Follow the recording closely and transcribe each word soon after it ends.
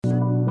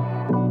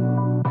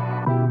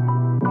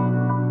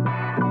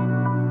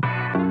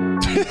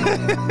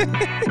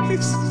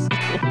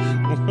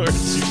Lord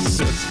Jesus.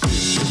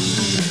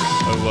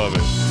 I love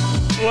it.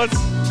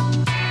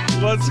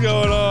 What's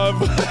going on,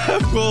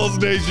 Bulls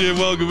Nation?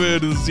 Welcome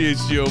into the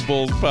CHGO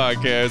Bulls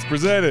Podcast,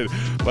 presented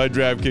by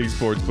DraftKings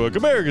Sportsbook,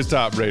 America's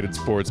top-rated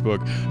sportsbook.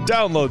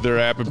 Download their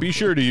app and be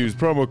sure to use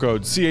promo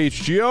code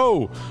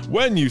CHGO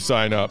when you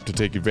sign up to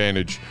take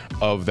advantage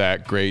of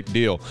that great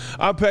deal.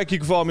 I'm Peck. You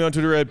can follow me on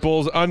Twitter at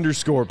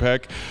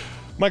Bulls_Peck.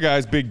 My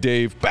guys, Big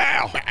Dave,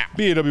 Bow,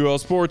 BAWL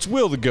Sports,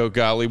 Will the Goat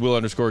Gottlieb,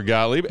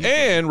 Will_Gottlieb,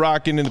 and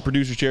rocking in the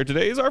producer chair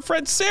today is our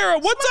friend Sarah.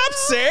 What's up,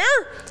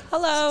 Sarah?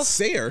 Hello.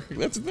 Sarah,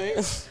 that's the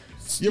name.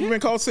 You ever been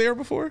called Sarah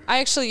before? I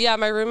actually,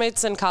 my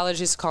roommates in college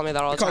used to call me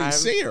that all the time. They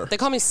call you Sarah. They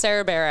call me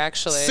Sarah Bear,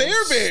 actually. Sarah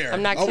Bear.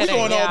 I'm not kidding. We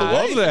going all the way.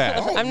 Love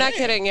that. I'm not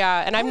kidding,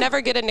 yeah. And I've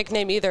never get a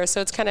nickname either, so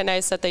it's kind of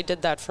nice that they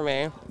did that for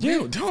me.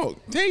 Yeah, dog.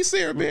 Hey,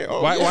 Sarah Bear.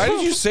 Oh, Why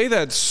did you say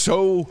that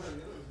so,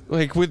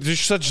 like, with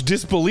just such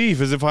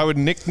disbelief, as if I would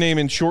nickname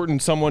and shorten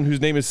someone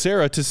whose name is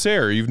Sarah to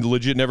Sarah? You've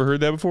legit never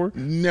heard that before?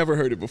 Never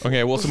heard it before.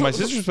 Okay, well, so my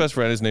sister's best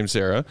friend is named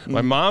Sarah.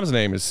 My mom's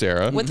name is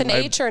Sarah. With an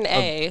H or an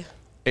A?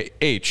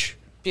 H.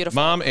 Beautiful.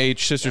 Mom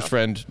H, sister's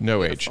friend,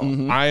 no H.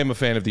 I am a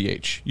fan of the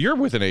H. You're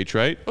with an H,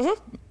 right?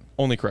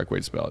 Only correct way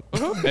to spell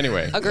it.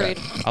 Anyway. Agreed.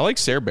 I like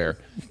Sarah Bear.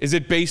 Is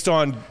it based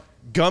on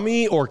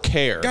gummy or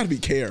care? Gotta be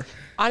care.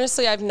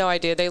 Honestly, I have no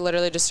idea. They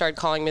literally just started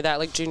calling me that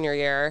like junior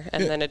year,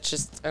 and then it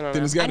just, I don't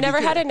know. I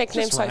never had a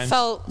nickname, so I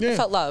felt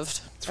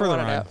loved. It's for the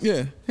rhyme.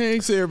 Yeah.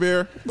 Hey, Sarah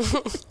Bear.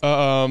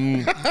 I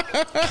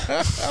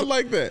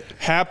like that.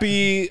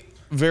 Happy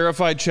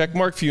verified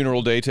checkmark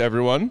funeral day to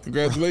everyone.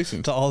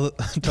 Congratulations. To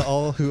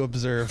all who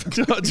observe.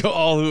 To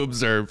all who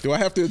observe. Do I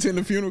have to attend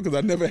the funeral? Because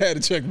I never had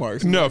a check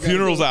mark. So No,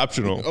 funeral's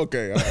optional.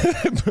 Okay, all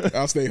right.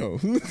 I'll stay home.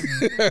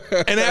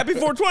 And happy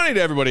 420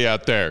 to everybody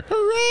out there.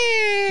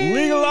 Hooray!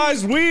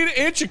 Legalized weed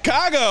in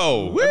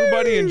Chicago. Woo!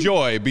 Everybody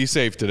enjoy. Be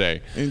safe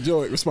today.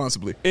 Enjoy it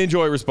responsibly.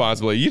 Enjoy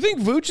responsibly. You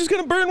think Vooch is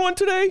going to burn one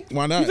today?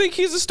 Why not? You think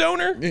he's a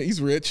stoner? Yeah, he's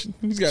rich.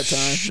 He's got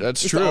time.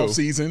 That's it's true. The off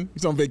season.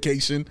 He's on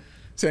vacation.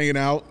 He's hanging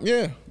out.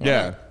 Yeah.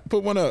 Yeah.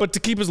 Put one up. But to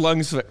keep his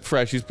lungs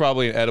fresh, he's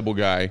probably an edible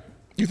guy.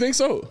 You think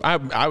so?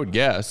 I would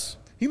guess.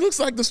 He looks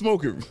like the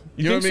smoker.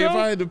 You know what I mean? so? If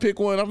I had to pick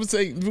one, I would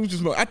say Vooch is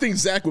smoke. I think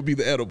Zach would be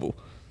the edible.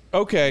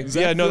 Okay.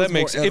 Zach yeah, no, feels that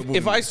makes more edible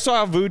if than I me.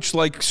 saw Vooch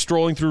like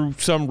strolling through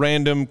some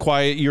random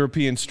quiet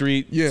European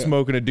street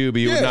smoking a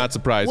doobie, it would not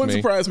surprise me.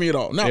 Wouldn't surprise me at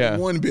all. Not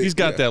one bit. He's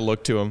got that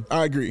look to him.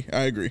 I agree.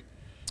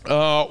 We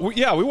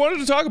wanted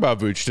to talk about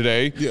Vooch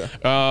today. Yeah.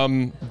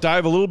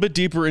 Dive a little bit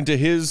deeper into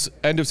his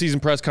end-of-season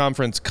press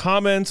conference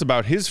comments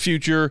about his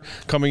future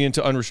coming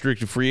into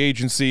unrestricted free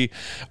agency,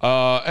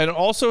 and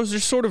also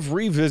just sort of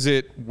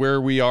revisit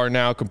where we are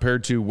now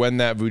compared to when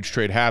that Vooch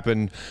trade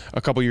happened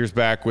a couple years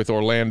back with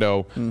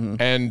Orlando,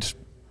 and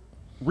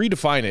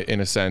redefine it in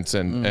a sense,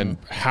 and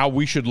how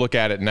we should look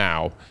at it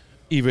now,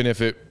 even if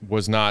it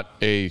was not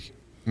a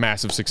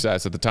massive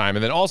success at the time.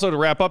 And then also to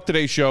wrap up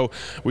today's show,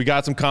 we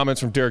got some comments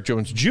from Derek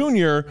Jones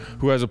Jr.,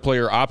 who has a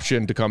player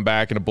option to come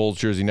back in a Bulls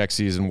jersey next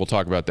season. We'll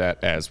talk about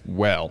that as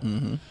well.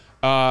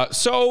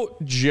 So,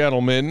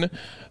 gentlemen,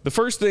 the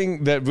first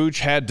thing that Vooch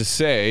had to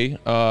say,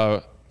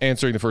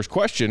 answering the first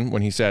question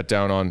when he sat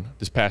down on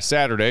this past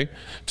Saturday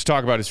to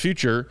talk about his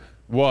future,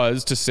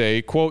 was to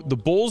say, quote, "The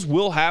Bulls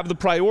will have the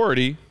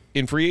priority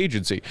in free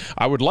agency.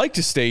 I would like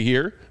to stay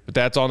here, but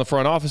that's on the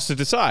front office to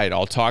decide.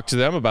 I'll talk to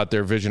them about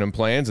their vision and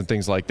plans and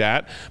things like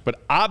that.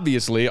 But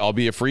obviously, I'll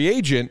be a free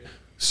agent,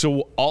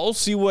 so I'll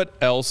see what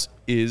else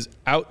is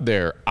out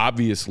there.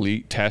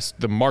 Obviously, test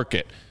the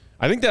market."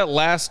 I think that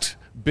last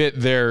bit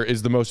there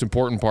is the most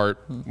important part.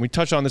 We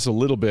touched on this a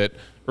little bit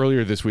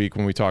earlier this week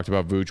when we talked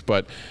about Vooch,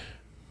 but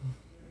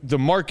the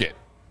market.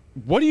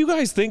 What do you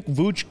guys think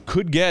Vooch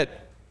could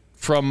get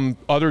from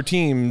other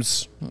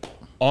teams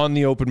on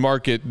the open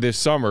market this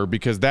summer,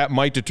 because that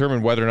might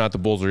determine whether or not the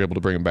Bulls are able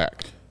to bring him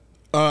back?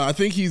 I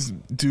think he's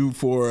due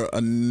for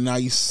a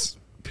nice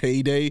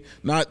payday,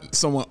 not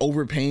someone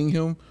overpaying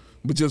him,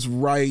 but just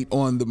right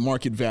on the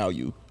market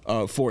value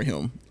for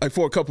him, like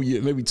for a couple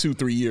years, maybe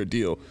 2-3 year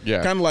deal.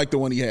 Yeah. Kind of like the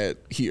one he had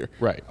here.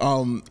 Right.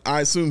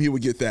 I assume he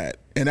would get that,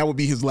 and that would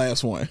be his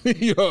last one.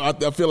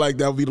 I feel like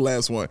that would be the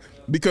last one,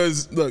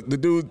 because look, the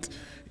dude,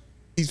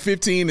 he's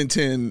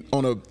 15-10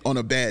 on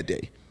a bad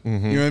day. You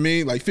know what I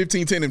mean? Like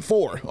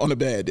 15-10-4 on a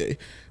bad day.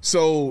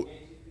 So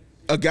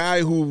a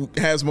guy who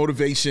has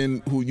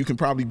motivation, who you can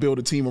probably build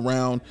a team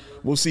around,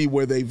 we'll see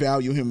where they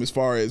value him as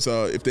far as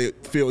if they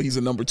feel he's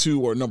a number 2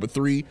 or a number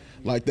 3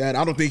 like that.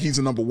 I don't think he's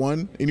a number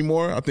 1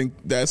 anymore. I think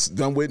that's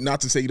done with. Not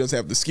to say he doesn't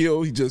have the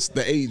skill, he just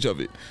the age of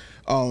it.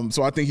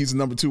 So I think he's a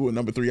number 2 or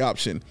number 3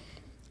 option.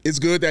 It's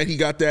good that he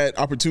got that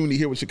opportunity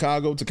here with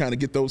Chicago to kind of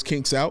get those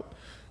kinks out.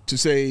 To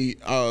say,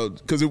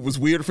 because it was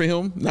weird for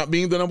him not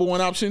being the number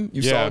 1 option.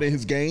 You saw it in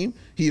his game.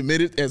 He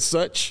admitted as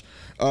such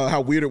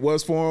how weird it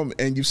was for him,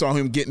 and you saw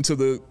him get into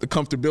the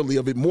comfortability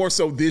of it more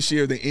so this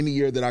year than any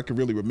year that I can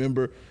really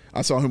remember.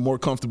 I saw him more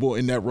comfortable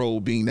in that role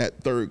being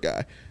that third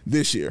guy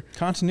this year.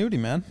 Continuity,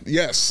 man.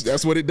 Yes,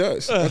 that's what it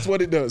does. That's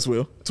what it does,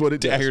 Will. That's what it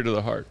does. Dagger to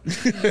the heart.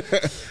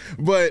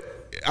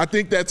 But I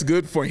think that's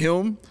good for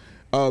him.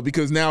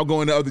 because now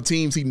going to other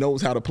teams, he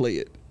knows how to play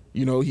it.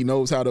 You know, he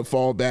knows how to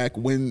fall back,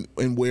 when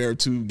and where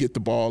to get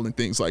the ball and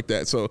things like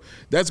that. So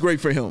that's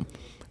great for him.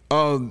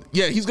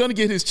 He's going to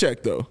get his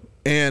check, though.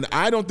 And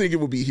I don't think it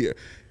will be here.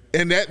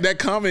 And that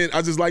comment,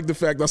 I just like the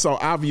fact I saw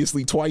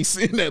obviously twice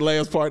in that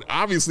last part.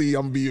 Obviously,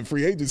 I'm going to be in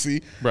free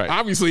agency. Right.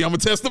 Obviously, I'm going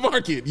to test the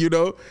market, you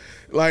know.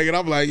 Like, and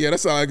I'm like, yeah,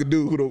 that's all I could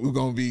do who's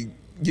going to be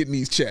getting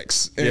these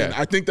checks. And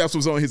I think that's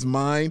what's on his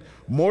mind,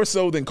 more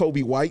so than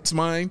Kobe White's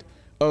mind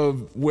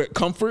of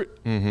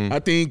comfort. Mm-hmm. I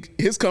think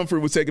his comfort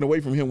was taken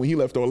away from him when he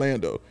left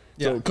Orlando.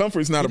 Yeah. So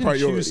comfort's not a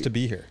priority. He choose to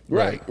be here.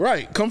 Right.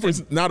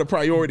 Comfort's not a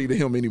priority to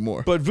him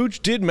anymore. But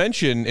Vooch did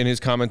mention in his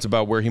comments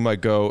about where he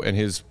might go and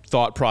his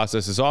thought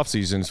process this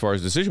offseason as far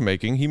as decision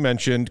making, he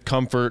mentioned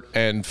comfort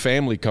and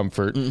family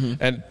comfort. Mm-hmm.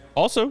 And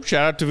also,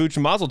 shout out to Vooch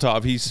and Mazel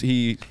Tov.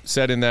 He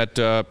said in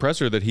that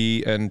presser that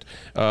he and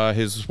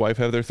his wife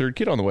have their third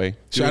kid on the way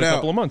in a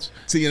couple of months.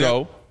 See,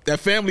 that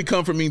family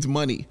comfort means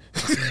money.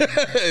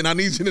 And I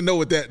need you to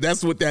know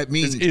that's what that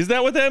means. Is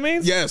that what that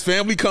means? Yes,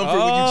 family comfort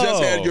when you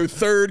just had your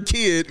third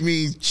kid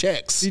means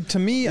checks. See, to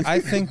me, I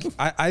think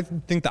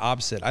the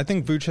opposite. I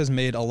think Vooch has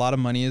made a lot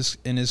of money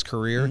in his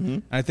career. Mm-hmm.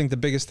 And I think the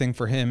biggest thing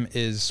for him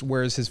is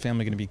where is his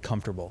family going to be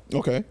comfortable?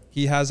 Okay.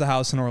 He has a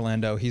house in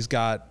Orlando. He's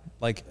got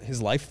like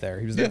his life there.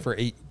 He was there for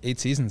eight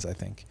seasons, I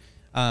think.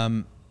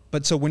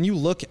 But so when you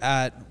look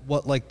at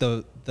what like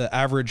the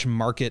average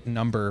market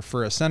number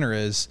for a center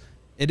is,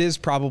 it is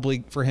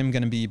probably for him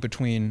going to be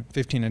between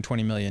 15 and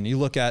 20 million. You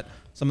look at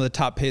some of the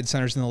top paid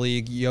centers in the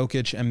league,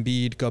 Jokic,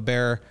 Embiid,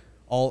 Gobert,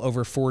 all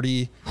over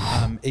 40.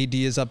 AD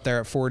is up there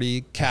at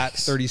 40, Cat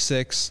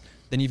 36.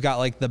 Then you've got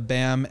like the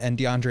Bam and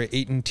DeAndre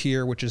Ayton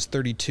tier, which is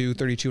 32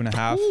 and a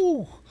half.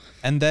 Ooh.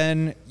 And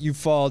then you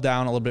fall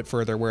down a little bit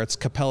further where it's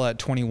Capella at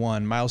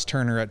 21, Miles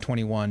Turner at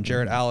 21,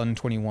 Jarrett Allen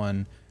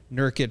 21,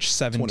 Nurkic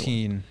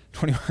 17,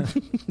 21.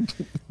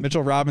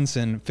 Mitchell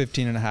Robinson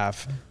 15 and a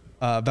half.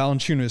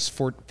 Valanciunas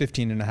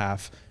 15 and a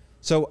half.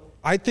 So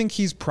I think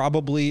he's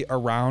probably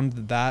around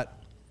that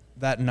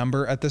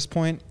number at this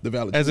point.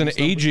 As an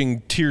aging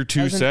tier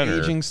 2 center. As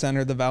an aging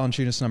center, the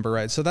Valanciunas number,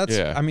 right? So that's,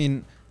 I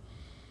mean,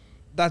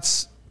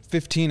 that's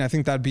 15. I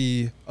think that'd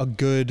be a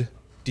good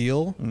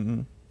deal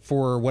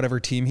for whatever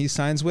team he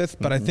signs with.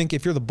 But I think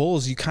if you're the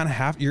Bulls, you kind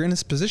of you're in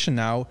this position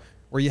now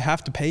where you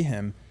have to pay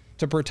him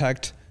to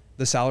protect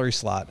the salary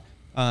slot.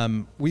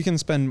 We can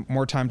spend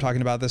more time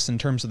talking about this in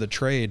terms of the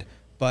trade,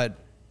 but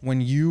when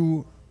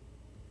you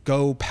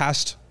go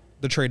past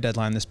the trade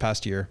deadline this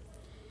past year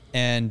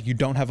and you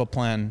don't have a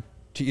plan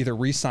to either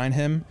re-sign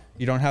him,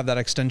 you don't have that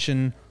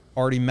extension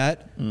already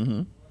met,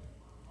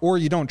 or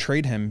you don't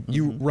trade him,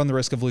 you run the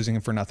risk of losing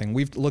him for nothing.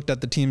 We've looked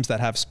at the teams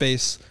that have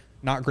space,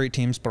 not great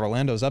teams, but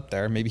Orlando's up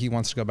there. Maybe he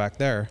wants to go back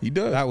there. He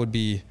does. That would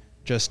be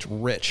just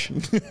rich.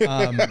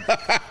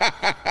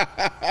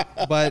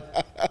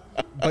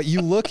 But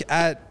you look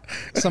at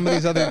some of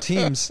these other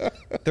teams,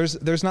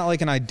 there's not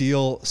like an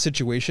ideal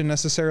situation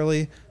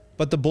necessarily,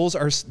 but the Bulls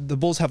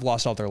have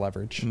lost all their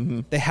leverage.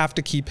 They have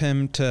to keep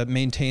him to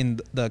maintain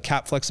the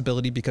cap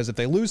flexibility, because if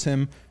they lose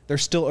him, they're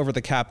still over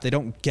the cap. They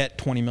don't get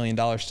 $20 million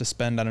to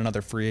spend on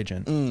another free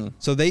agent.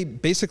 So they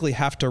basically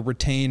have to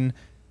retain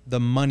the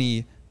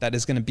money that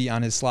is going to be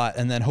on his slot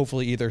and then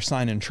hopefully either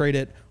sign and trade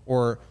it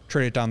or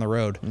trade it down the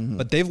road.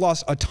 But they've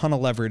lost a ton of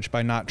leverage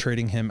by not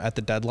trading him at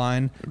the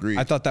deadline. Agreed.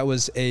 I thought that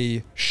was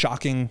a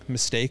shocking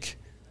mistake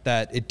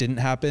that it didn't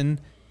happen,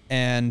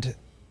 and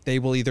they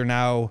will either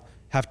now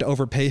have to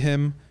overpay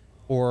him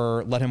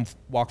or let him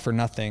walk for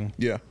nothing.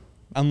 Yeah.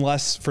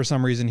 Unless for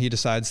some reason he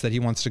decides that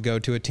he wants to go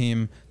to a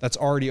team that's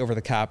already over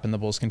the cap and the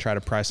Bulls can try to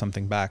pry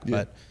something back. Yeah.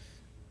 But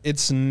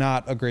it's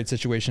not a great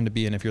situation to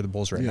be in if you're the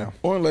Bulls right now.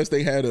 Or unless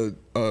they had a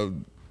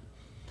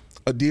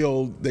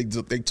deal they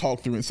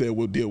talked through and said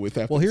we'll deal with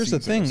after. Well, here's the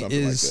thing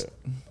is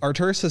like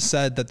Arturis has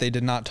said that they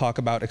did not talk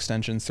about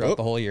extensions throughout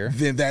the whole year.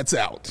 Then that's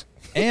out.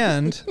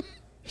 And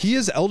he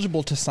is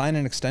eligible to sign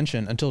an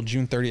extension until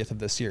June 30th of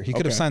this year. He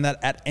could have signed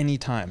that at any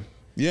time.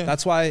 Yeah.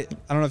 That's why, I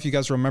don't know if you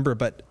guys remember,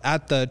 but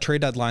at the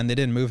trade deadline, they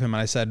didn't move him.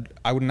 And I said,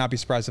 I would not be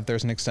surprised if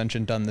there's an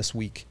extension done this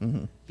week,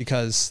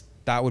 because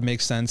that would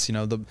make sense. You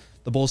know,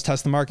 the Bulls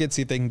test the market,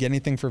 see if they can get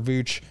anything for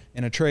Vooch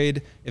in a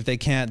trade. If they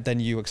can't, then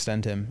you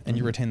extend him and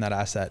you retain that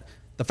asset.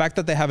 The fact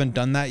that they haven't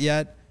done that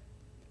yet,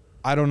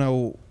 I don't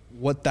know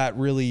what that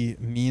really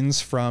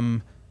means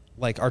from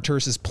like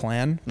Arturis's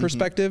plan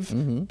perspective,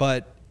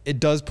 but it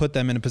does put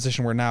them in a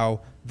position where now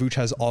Vooch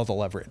has all the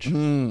leverage.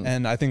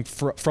 And I think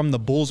from the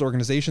Bulls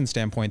organization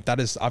standpoint, that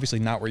is obviously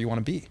not where you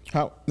want to be.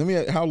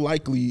 How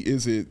likely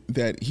is it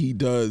that he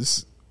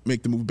does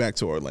make the move back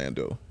to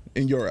Orlando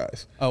in your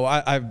eyes? Oh,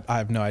 I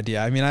have no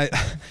idea. I mean,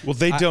 well,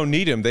 they don't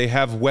need him. They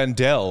have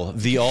Wendell,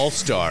 the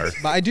all-star.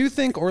 But I do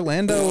think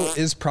Orlando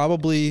is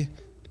probably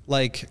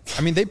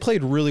they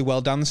played really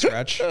well down the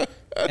stretch,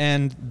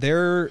 and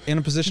they're in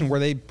a position where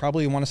they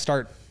probably want to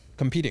start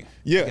competing.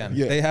 Again.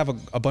 They have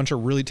a bunch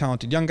of really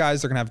talented young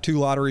guys. They're going to have 2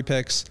 lottery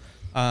picks.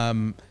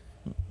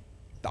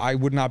 I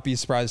would not be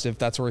surprised if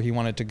that's where he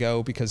wanted to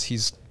go, because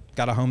he's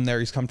got a home there.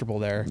 He's comfortable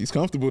there.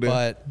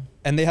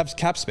 And they have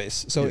cap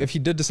space. So if he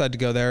did decide to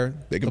go there,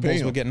 the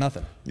Bulls would get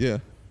nothing. Yeah.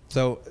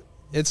 So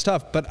it's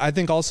tough. But I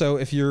think also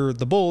if you're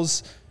the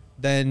Bulls,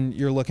 then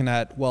you're looking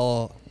at,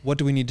 well, what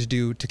do we need to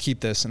do to keep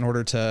this in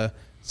order to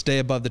stay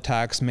above the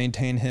tax,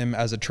 maintain him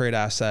as a trade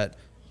asset?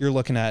 You're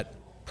looking at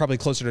probably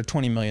closer to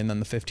 $20 million than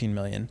the $15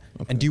 million.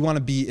 Okay. And do you want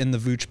to be in the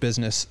Vooch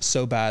business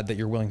so bad that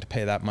you're willing to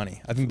pay that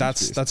money? I think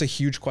that's a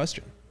huge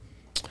question.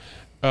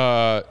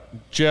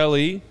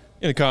 Jelly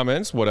in the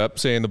comments, what up,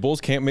 saying the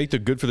Bulls can't make the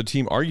good for the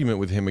team argument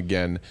with him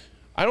again.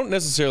 I don't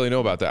necessarily know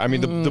about that. I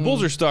mean, the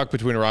Bulls are stuck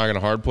between a rock and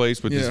a hard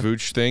place with this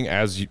Vooch thing,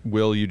 as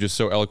you just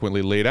so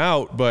eloquently laid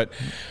out. But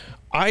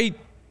I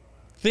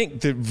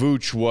think that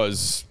Vooch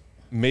was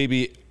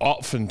maybe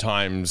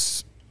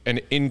oftentimes an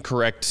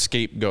incorrect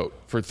scapegoat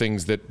for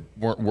things that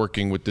weren't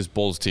working with this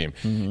Bulls team.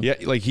 Yeah,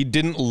 like he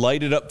didn't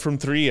light it up from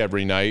three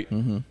every night.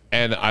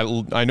 And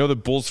I know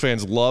that Bulls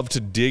fans love to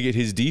dig at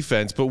his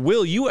defense, but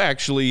Will, you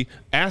actually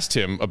asked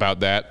him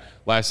about that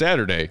last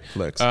Saturday.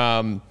 Flex.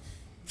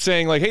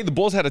 Saying like, hey, the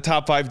Bulls had a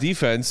top 5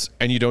 defense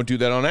and you don't do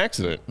that on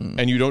accident.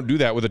 And you don't do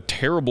that with a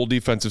terrible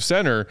defensive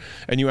center.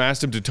 And you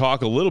asked him to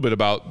talk a little bit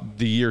about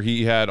the year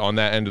he had on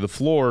that end of the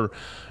floor.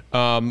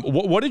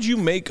 What did you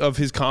make of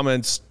his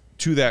comments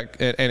to that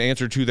and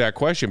answer to that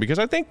question? Because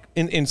I think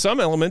in some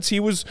elements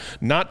he was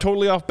not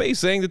totally off base,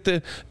 saying that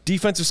the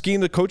defensive scheme,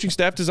 the coaching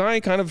staff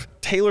design kind of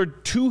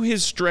tailored to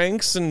his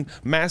strengths and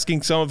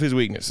masking some of his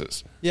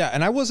weaknesses. Yeah,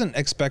 and I wasn't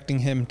expecting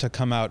him to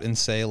come out and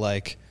say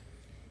like,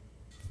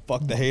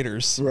 fuck the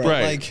haters.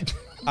 Right. Like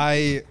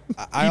I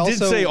did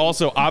say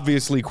also,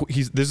 obviously,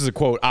 this is a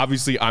quote,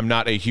 obviously I'm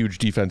not a huge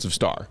defensive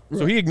star. Right.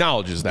 So he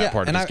acknowledges that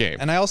part of his game.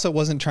 And I also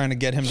wasn't trying to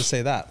get him to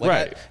say that. Like,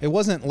 right. It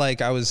wasn't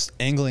like I was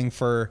angling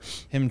for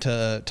him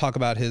to talk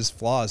about his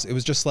flaws. It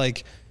was just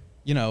like,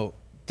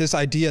 this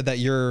idea that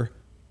you're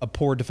a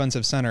poor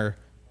defensive center,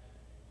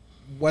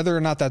 whether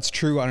or not that's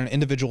true on an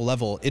individual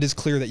level, it is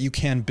clear that you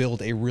can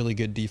build a really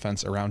good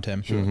defense around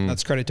him. Sure.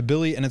 That's credit to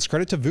Billy and it's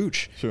credit to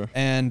Vooch. Sure.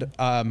 And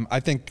I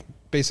think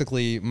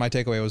basically my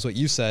takeaway was what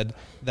you said,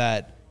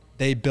 that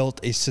they built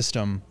a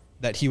system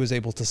that he was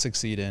able to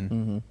succeed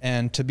in.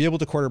 And to be able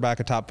to quarterback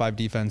a top 5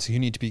 defense, you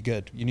need to be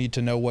good. You need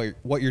to know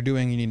what you're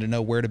doing. You need to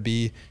know where to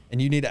be,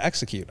 and you need to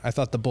execute. I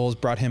thought the Bulls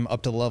brought him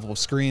up to the level of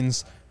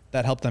screens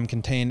that helped them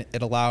contain.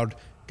 It allowed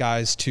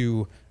guys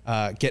to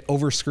get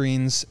over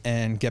screens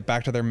and get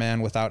back to their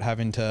man without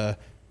having to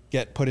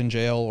get put in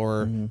jail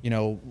or,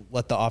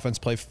 let the offense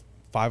play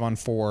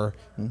 5-on-4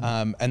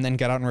 and then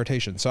get out in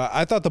rotation. So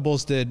I thought the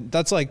Bulls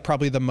that's like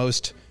probably the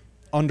most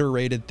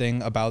underrated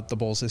thing about the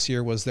Bulls this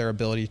year was their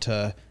ability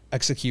to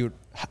execute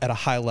at a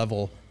high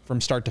level from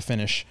start to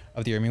finish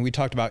of the year. I mean, we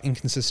talked about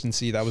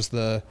inconsistency. That was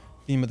the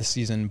theme of the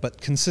season, but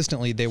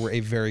consistently they were a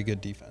very good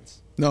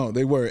defense. No,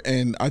 they were.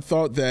 And I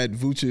thought that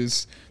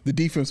the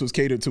defense was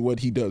catered to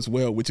what he does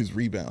well, which is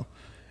rebound.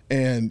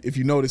 And if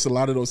you notice, a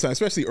lot of those times,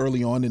 especially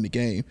early on in the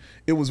game,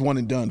 it was one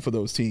and done for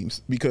those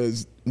teams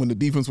because when the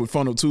defense would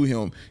funnel to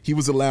him, he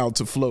was allowed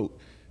to float.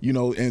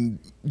 And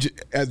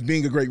as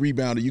being a great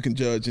rebounder, you can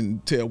judge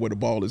and tell where the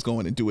ball is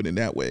going and do it in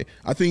that way.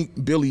 I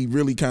think Billy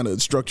really kind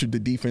of structured the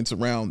defense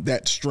around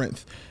that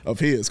strength of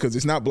his because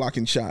it's not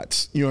blocking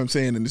shots, you know what I'm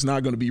saying, and it's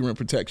not going to be rim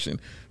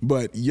protection.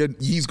 But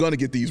he's going to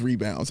get these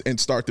rebounds and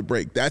start the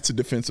break. That's a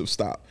defensive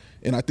stop.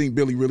 And I think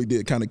Billy really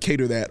did kind of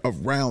cater that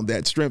around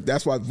that strength.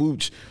 That's why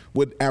Vooch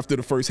would, after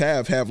the first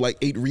half, have like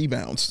 8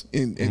 rebounds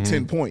in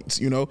 10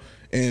 points,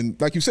 And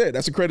like you said,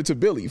 that's a credit to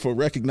Billy for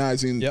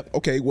recognizing,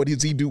 okay, what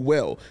does he do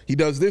well? He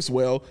does this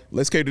well.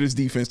 Let's cater this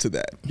defense to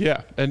that.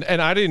 Yeah, and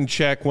I didn't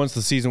check once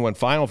the season went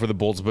final for the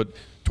Bulls, but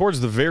towards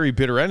the very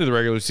bitter end of the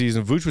regular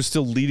season, Vooch was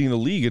still leading the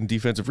league in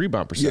defensive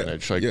rebound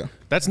percentage.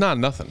 That's not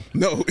nothing.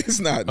 No, it's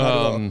not at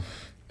all.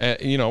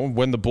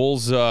 When the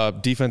Bulls'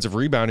 defensive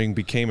rebounding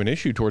became an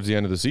issue towards the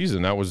end of the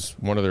season, that was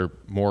one of their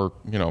more,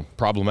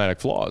 problematic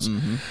flaws.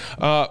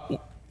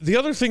 The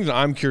other thing that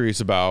I'm curious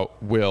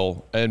about,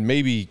 Will, and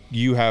maybe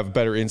you have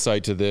better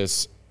insight to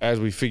this as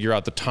we figure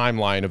out the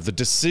timeline of the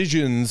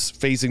decisions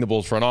facing the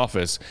Bulls front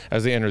office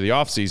as they enter the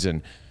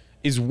offseason,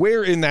 is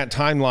where in that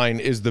timeline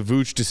is the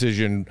Vooch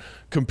decision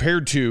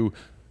compared to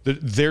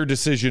their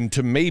decision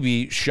to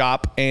maybe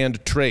shop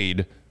and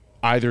trade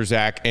either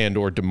Zach and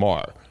or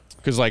DeMar?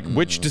 Because,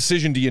 which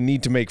decision do you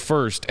need to make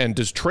first? And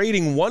does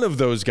trading one of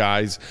those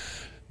guys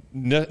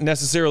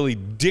necessarily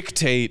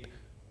dictate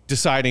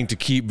deciding to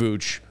keep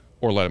Vooch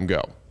or let him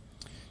go?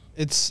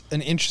 It's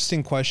an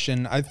interesting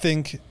question. I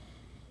think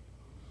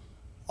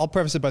I'll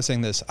preface it by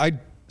saying this. I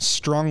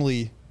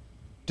strongly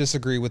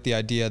disagree with the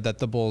idea that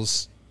the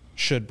Bulls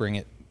should bring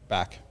it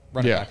back,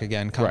 run it back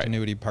again,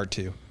 continuity part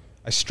 2.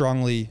 I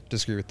strongly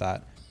disagree with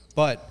that.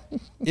 But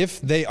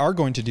if they are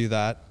going to do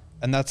that,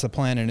 and that's the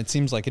plan, and it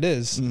seems like it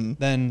is,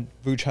 then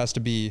Vooch has to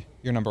be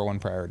your number one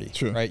priority,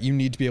 right? You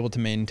need to be able to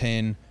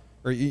maintain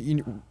or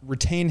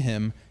retain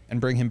him and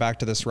bring him back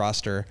to this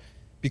roster,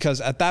 because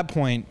at that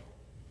point,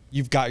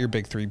 you've got your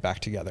big 3 back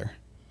together,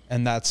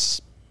 and that's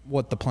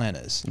what the plan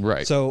is.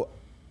 Right. So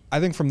I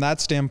think from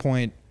that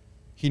standpoint,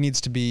 he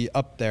needs to be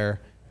up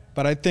there.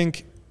 But I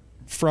think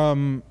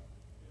from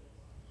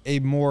a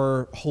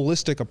more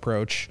holistic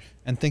approach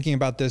and thinking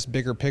about this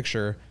bigger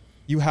picture,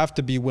 you have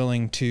to be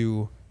willing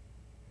to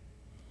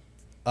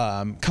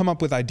come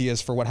up with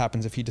ideas for what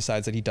happens if he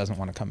decides that he doesn't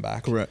want to come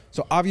back. Correct.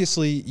 So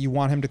obviously you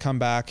want him to come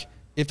back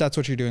if that's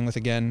what you're doing with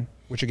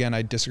which again,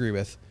 I disagree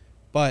with,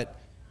 but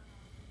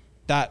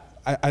that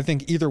I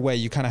think either way,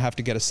 you kind of have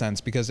to get a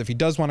sense, because if he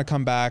does want to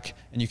come back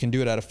and you can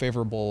do it at a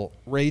favorable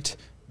rate,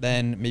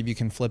 then maybe you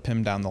can flip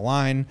him down the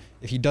line.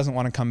 If he doesn't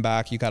want to come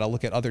back, you got to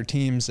look at other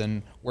teams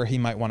and where he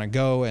might want to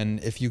go.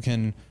 And if you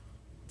can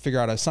figure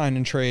out a sign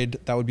and trade,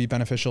 that would be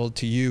beneficial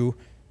to you.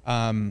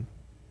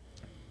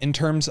 In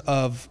terms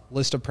of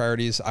list of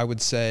priorities, I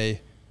would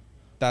say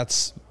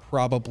that's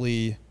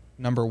probably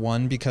number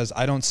one, because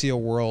I don't see a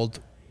world,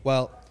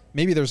 well,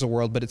 maybe there's a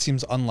world, but it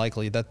seems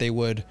unlikely that they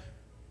would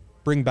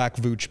bring back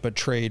Vooch but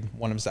trade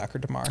one of Zach or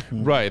DeMar.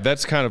 Right.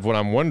 That's kind of what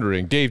I'm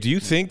wondering. Dave, do you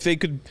think they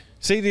could,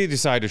 say they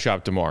decide to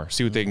shop DeMar,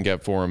 see what they can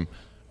get for him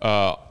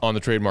on the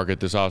trade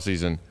market this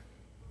offseason,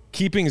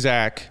 keeping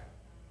Zach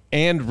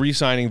and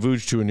re-signing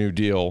Vooch to a new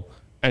deal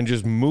and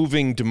just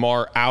moving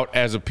DeMar out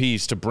as a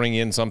piece to bring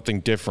in something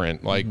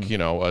different, like, you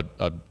know,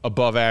 a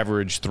above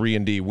average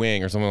 3-and-D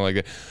wing or something like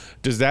that.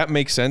 Does that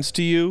make sense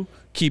to you,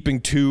 keeping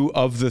two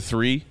of the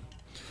three?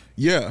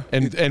 Yeah.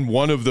 And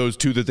one of those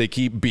two that they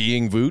keep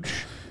being Vooch?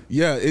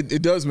 Yeah,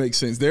 it does make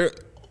sense.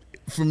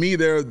 For me,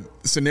 there are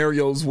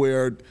scenarios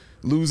where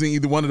losing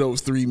either one of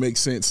those three makes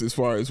sense as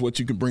far as what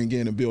you can bring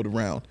in and build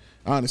around.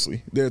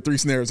 Honestly, there are three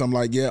scenarios I'm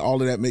like, yeah,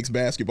 all of that makes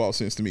basketball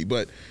sense to me.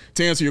 But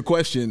to answer your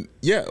question,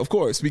 yeah, of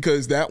course,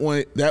 because that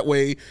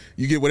way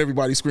you get what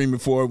everybody's screaming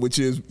for, which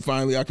is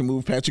finally I can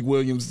move Patrick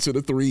Williams to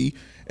the three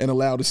and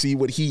allow to see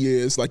what he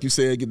is. Like you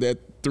said, get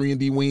that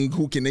 3-and-D wing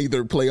who can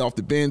either play off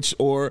the bench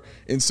or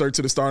insert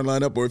to the starting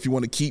lineup, or if you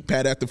want to keep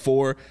Pat at the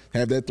 4,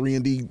 have that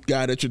 3-and-D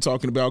guy that you're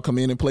talking about come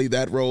in and play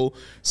that role.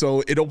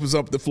 So it opens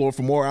up the floor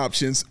for more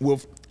options.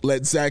 We'll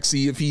let Zach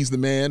see if he's the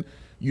man,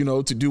 you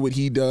know, to do what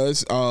he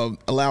does.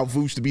 Allow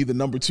Vooch to be the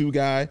number 2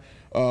 guy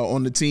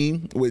on the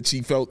team, which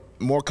he felt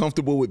more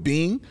comfortable with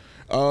being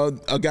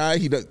a guy.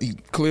 He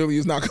clearly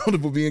is not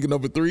comfortable being a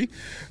number 3.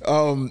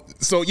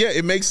 So yeah,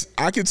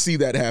 I could see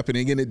that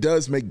happening, and it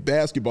does make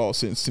basketball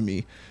sense to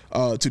me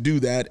to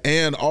do that,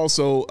 and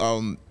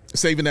also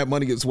saving that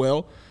money as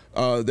well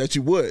that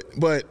you would.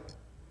 But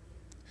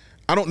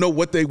I don't know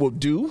what they will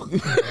do,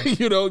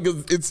 you know,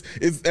 because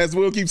it's as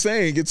Will keeps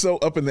saying, it's so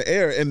up in the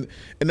air, and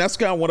that's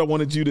kind of what I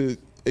wanted you to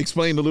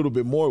explain a little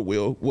bit more,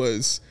 Will,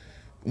 was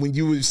when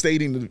you were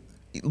stating that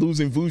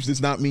losing Vooch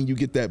does not mean you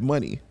get that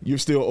money. You're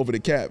still over the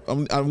cap.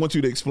 I want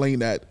you to explain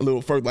that a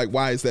little further, like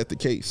why is that the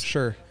case?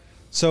 Sure.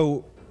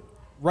 So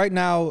right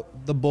now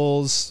the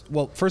Bulls,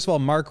 well, first of all,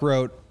 Mark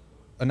wrote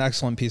an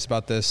excellent piece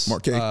about this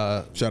Mark K.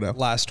 Shout out.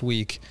 Last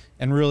week,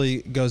 and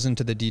really goes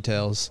into the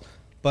details.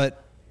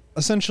 But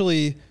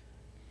essentially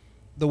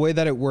the way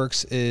that it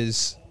works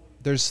is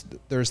there's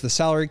the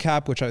salary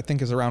cap, which I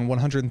think is around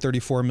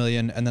 $134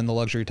 million, and then the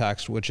luxury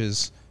tax, which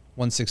is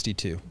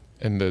 $162.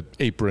 And the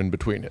apron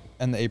between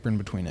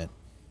it.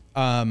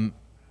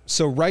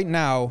 So right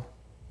now,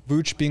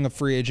 Vooch being a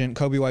free agent,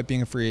 Kobe White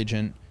being a free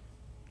agent,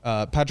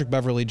 Patrick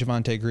Beverley,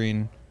 Javonte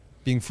Green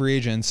being free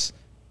agents,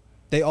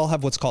 they all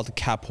have what's called a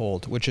cap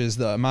hold, which is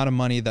the amount of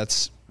money that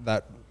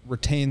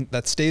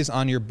stays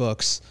on your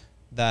books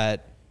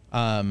that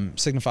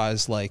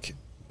signifies, like,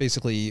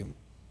 basically,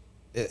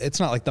 it's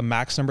not like the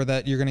max number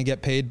that you're going to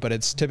get paid, but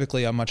it's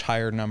typically a much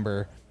higher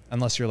number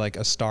unless you're like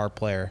a star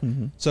player.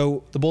 Mm-hmm.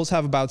 So the Bulls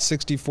have about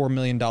 $64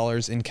 million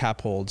in cap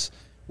holds,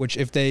 which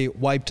if they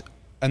wiped,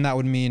 and that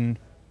would mean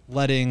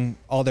letting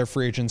all their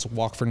free agents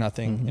walk for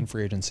nothing in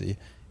free agency.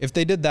 If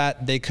they did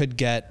that, they could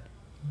get,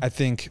 I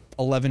think,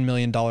 $11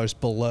 million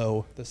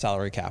below the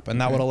salary cap, and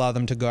that would allow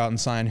them to go out and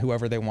sign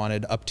whoever they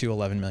wanted up to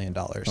 $11 million.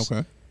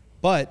 Okay.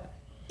 But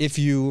if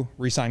you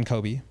re-sign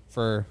Kobe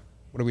for,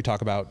 what do we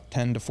talk about,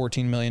 $10 to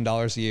 $14 million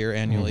a year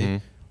annually,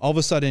 all of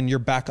a sudden you're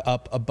back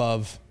up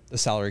above the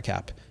salary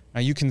cap. Now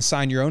you can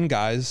sign your own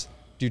guys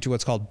due to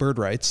what's called bird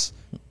rights,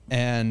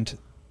 and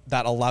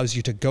that allows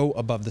you to go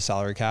above the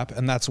salary cap,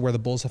 and that's where the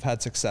Bulls have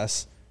had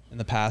success in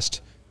the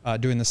past,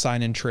 doing the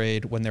sign-in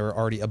trade when they were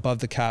already above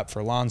the cap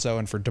for Lonzo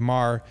and for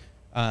DeMar,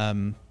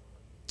 and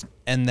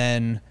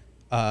then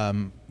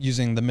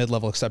using the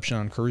mid-level exception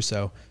on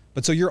Caruso.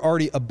 But so you're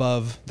already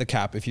above the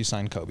cap if you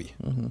sign Kobe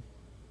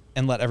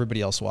and let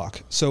everybody else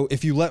walk. So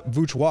if you let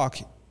Vooch walk,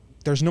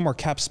 there's no more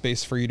cap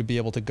space for you to be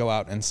able to go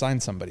out and sign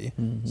somebody.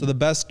 So the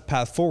best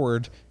path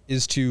forward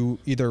is to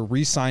either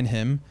re-sign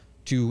him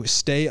to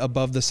stay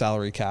above the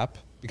salary cap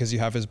because you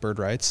have his bird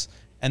rights,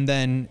 and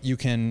then you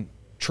can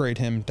trade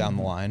him down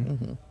the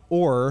line,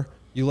 or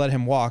you let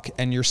him walk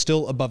and you're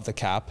still above the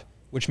cap,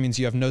 which means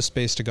you have no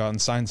space to go out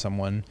and sign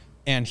someone,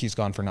 and he's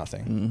gone for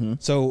nothing.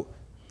 So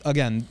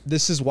again,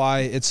 this is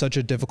why it's such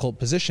a difficult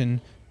position,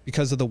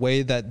 because of the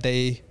way that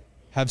they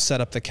have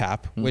set up the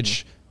cap,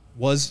 which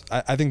was,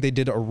 I think they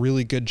did a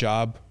really good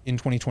job in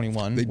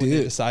 2021. They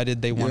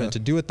decided they wanted to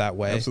do it that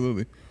way.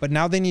 Absolutely. But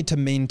now they need to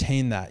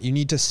maintain that. You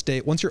need to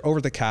stay, once you're over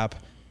the cap,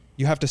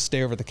 you have to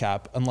stay over the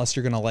cap unless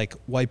you're going to like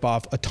wipe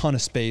off a ton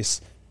of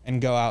space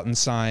and go out and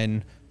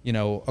sign, you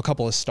know, a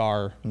couple of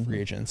star free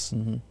agents.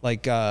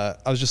 Like I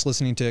was just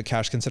listening to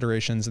Cash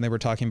Considerations, and they were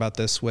talking about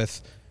this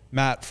with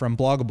Matt from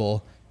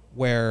Bloggable,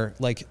 where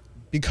like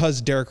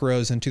because Derrick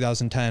Rose in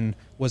 2010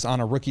 was on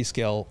a rookie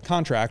scale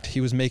contract, he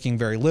was making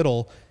very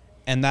little,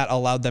 and that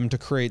allowed them to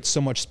create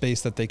so much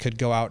space that they could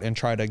go out and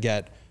try to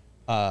get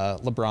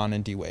LeBron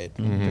and D Wade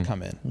to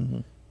come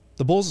in.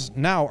 The Bulls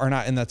now are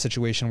not in that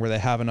situation where they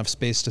have enough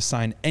space to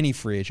sign any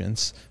free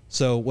agents.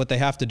 So what they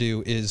have to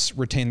do is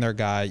retain their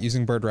guy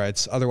using bird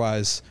rights.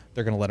 Otherwise,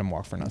 they're going to let him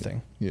walk for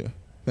nothing. Yeah.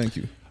 Thank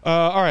you.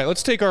 All right,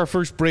 let's take our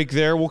first break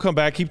there. We'll come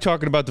back, keep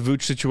talking about the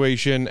Vooch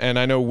situation. And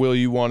I know, Will,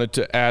 you wanted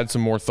to add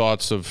some more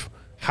thoughts of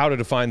how to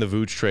define the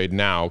Vooch trade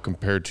now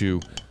compared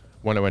to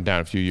when it went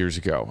down a few years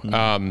ago,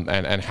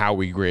 and how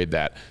we grade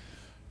that.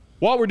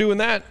 While we're doing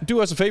that,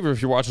 do us a favor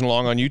if you're watching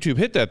along on YouTube,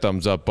 hit that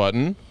thumbs up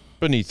button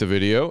beneath the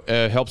video.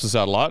 It helps us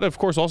out a lot. Of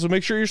course, also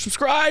make sure you're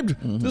subscribed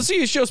to the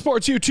CHGO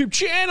Sports YouTube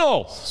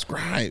channel.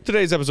 Subscribe.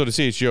 Today's episode of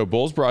CHGO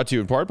Bulls brought to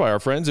you in part by our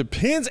friends at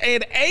Pins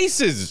and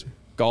Aces.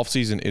 Golf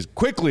season is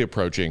quickly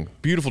approaching.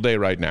 Beautiful day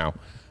right now.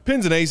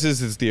 Pins and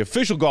Aces is the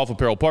official golf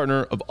apparel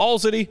partner of All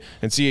City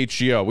and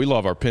CHGO. We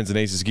love our Pins and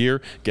Aces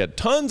gear. Get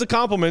tons of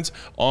compliments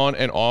on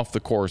and off the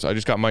course. I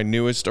just got my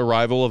newest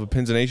arrival of a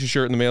Pins and Aces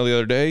shirt in the mail the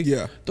other day.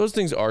 Yeah. Those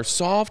things are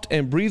soft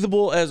and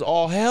breathable as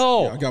all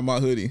hell. Yeah, I got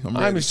my hoodie.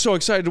 I'm so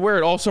excited to wear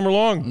it all summer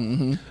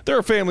long. They're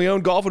a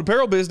family-owned golf and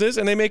apparel business,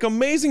 and they make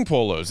amazing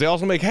polos. They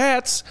also make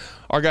hats.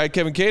 Our guy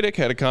Kevin Kadick,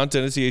 head of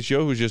content at CHGO,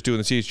 who was just doing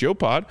the CHGO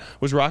pod,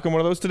 was rocking one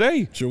of those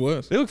today. Sure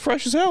was. They look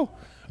fresh as hell.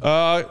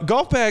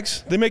 Golf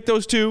bags, they make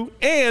those too.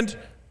 And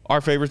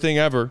our favorite thing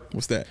ever.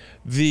 What's that?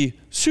 The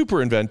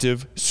super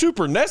inventive,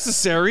 super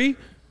necessary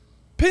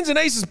Pins and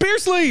Aces beer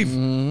sleeve.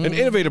 An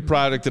innovative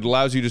product that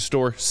allows you to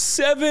store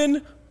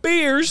 7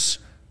 beers.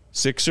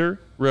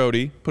 Sixer,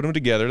 roadie, put them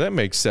together. That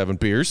makes 7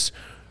 beers.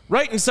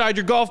 Right inside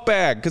your golf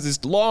bag because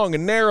it's long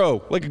and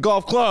narrow like a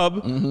golf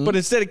club. But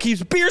instead it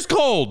keeps beers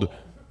cold.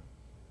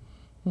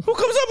 Who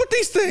comes up with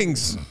these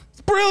things?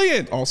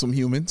 Brilliant. Awesome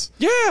humans.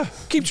 Yeah.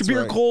 Keeps your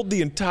beer cold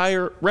the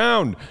entire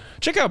round.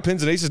 Check out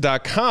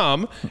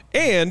pinsandaces.com.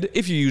 And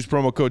if you use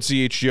promo code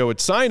CHGO at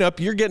sign up,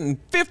 you're getting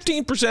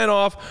 15%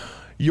 off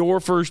your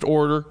first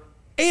order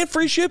and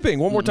free shipping.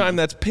 One more time,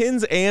 that's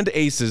Pins and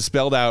Aces,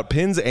 spelled out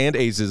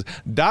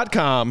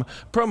pinsandaces.com.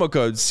 Promo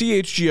code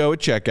CHGO at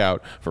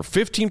checkout for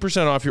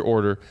 15% off your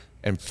order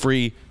and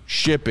free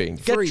shipping.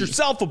 Get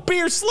yourself a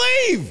beer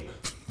sleeve.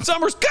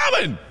 Summer's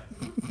coming.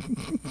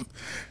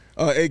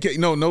 AK,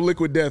 no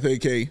liquid death,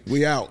 AK.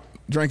 We out.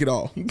 Drank it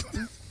all.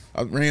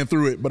 I ran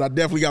through it, but I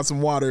definitely got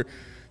some water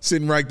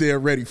sitting right there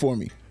ready for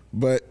me.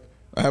 But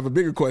I have a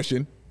bigger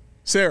question.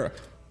 Sarah,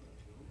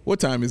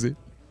 what time is it?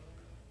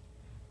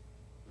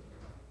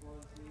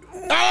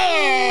 Oh,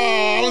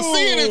 I was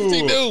seeing it,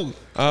 she knew.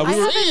 I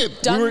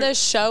haven't done this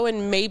show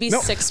in maybe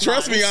 6 months.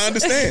 Trust me, I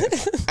understand.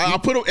 I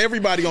put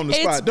everybody on the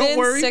spot. Don't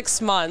worry. It's been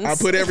 6 months. I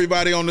put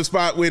everybody on the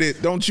spot with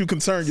it. Don't you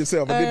concern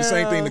yourself. I did the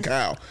same thing to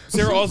Kyle.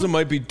 Sarah also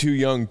might be too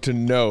young to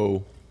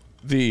know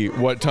the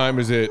what time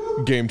is it,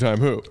 game time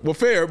who. Well,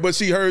 fair, but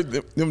she heard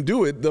them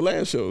do it the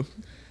last show,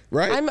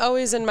 right? I'm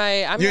always in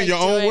my... You're in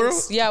your own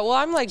world? Yeah, well,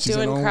 I'm like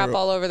doing crap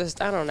all over this.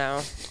 I don't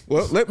know.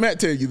 Well, let Matt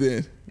tell you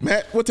then.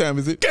 Matt, what time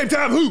is it? Game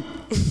time who?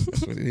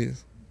 That's what it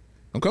is.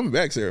 I'm coming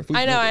back, Sarah. Please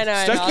I know.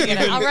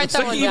 I'll write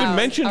that one down. He even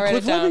mentioned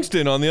Cliff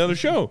Livingston on the other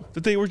show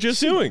that they were just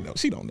doing. No,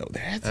 she don't know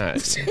that.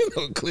 Right. She don't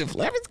know Cliff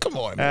Livingston. Come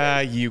on,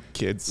 man. You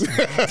kids.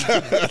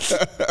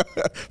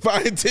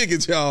 Buying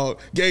tickets, y'all.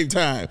 Game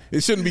time.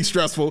 It shouldn't be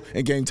stressful,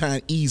 and Game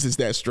Time eases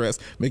that stress,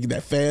 making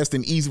that fast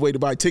and easy way to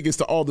buy tickets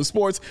to all the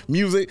sports,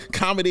 music,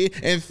 comedy,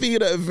 and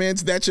theater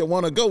events that you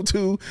want to go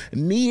to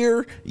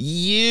near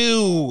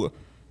you.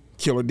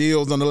 Killer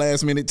deals on the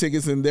last minute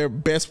tickets and their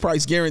best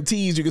price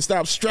guarantees. You can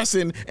stop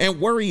stressing and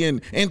worrying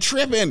and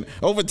tripping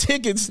over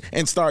tickets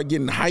and start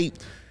getting hyped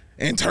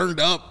and turned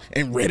up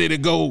and ready to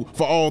go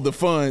for all the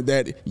fun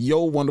that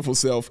your wonderful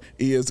self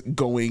is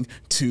going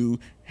to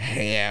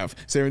have.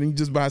 Sarah, didn't you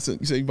just buy some?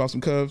 You said you bought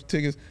some Cubs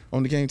tickets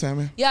on the Game Time,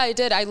 man? Yeah, I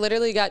did. I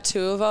literally got 2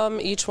 of them.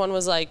 Each one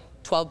was like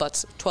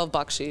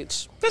 $12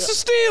 each. That's a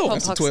steal.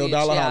 That's a $12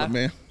 holiday,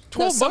 man.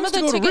 $12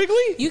 to go to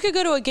Wrigley? You could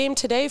go to a game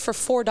today for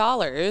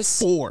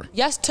 $4.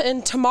 Yes,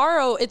 and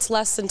tomorrow it's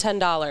less than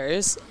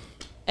 $10.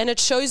 And it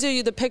shows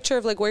you the picture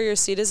of like where your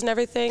seat is and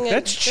everything.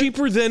 That's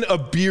cheaper than a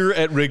beer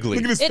at Wrigley.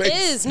 Look at his face. It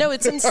is. No,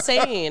 it's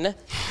insane.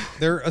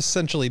 They're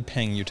essentially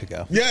paying you to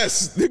go.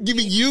 Yes, they're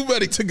giving you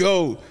money to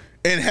go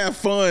and have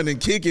fun and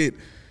kick it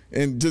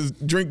and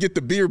just get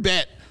the beer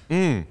bat.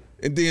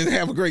 and then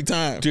have a great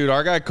time. Dude,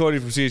 our guy Cody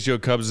from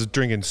CHGO Cubs is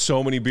drinking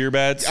so many beer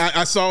bats.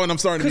 I saw, and I'm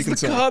starting to be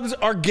concerned. Because the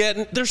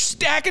Cubs they're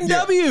stacking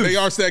W's. They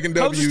are stacking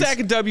Cubs W's. are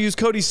stacking W's.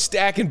 Cody's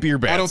stacking beer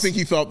bats. I don't think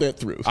he thought that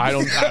through. I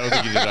don't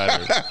think he did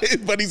either.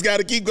 But he's got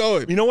to keep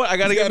going. You know what? I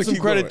got to give him some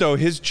credit, though.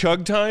 His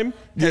chug time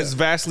has Yeah.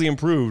 vastly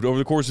improved over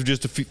the course of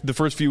just the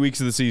first few weeks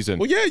of the season.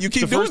 Well, yeah, you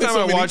keep the doing first it time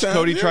so I many watched times,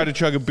 Cody yeah. try to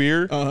chug a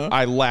beer,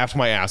 I laughed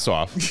my ass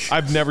off.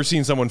 I've never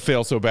seen someone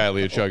fail so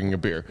badly at chugging a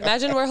beer.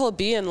 Imagine where he'll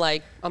be in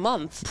like a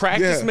month.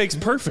 Practice Yeah. makes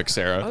perfect,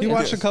 Sarah. He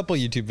watched a couple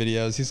YouTube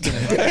videos. He's gonna.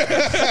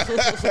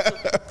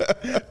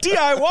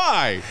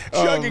 DIY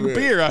chugging man.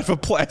 beer out of a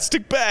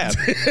plastic bat.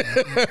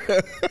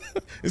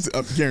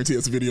 I guarantee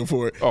it's a video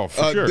for it. Oh,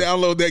 for sure.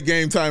 Download that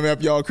Game Time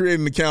app, y'all. Create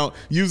an account.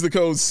 Use the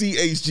code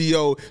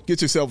CHGO.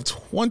 Get yourself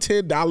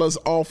 $20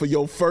 off of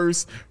your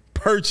first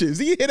purchase.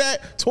 Do you hear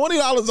that?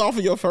 $20 off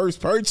of your first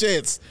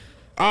purchase.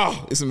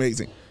 Oh, it's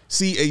amazing.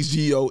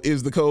 CHGO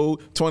is the code.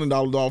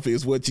 $20 off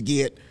is what you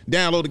get.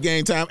 Download the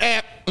Game Time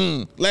app.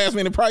 Last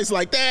minute price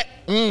like that.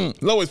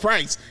 Lowest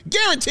price.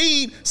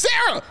 Guaranteed.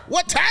 Sarah,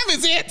 what time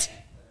is it?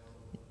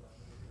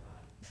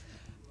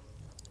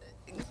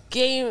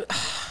 Game.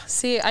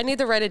 See, I need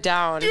to write it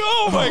down.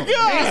 Oh my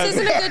God. This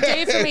isn't a good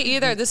day for me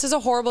either. This is a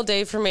horrible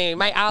day for me.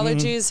 My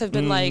allergies have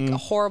been like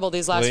horrible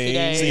these last few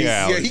days.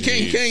 Yeah, Yeah, he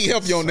can't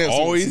help you on this.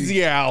 Always the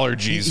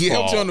allergies. He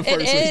helped you on the It first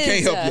one. He can't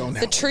is. help you on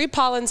that. The tree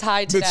pollen's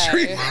high The today.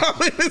 tree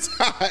pollen is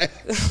high.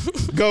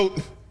 Go.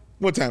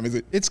 What time is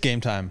it? It's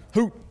game time.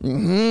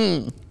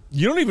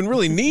 You don't even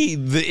really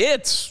need the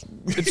it's.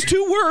 It's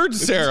 2 words,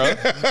 Sarah.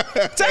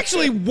 It's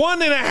actually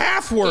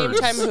 1.5 words.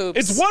 Game time hoops.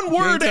 It's 1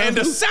 word Game time and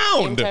a hoops.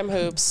 sound. Game time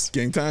hoops.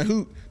 Game Time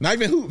hoop. Not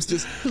even hoops,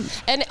 just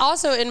hoops. And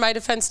also, in my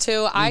defense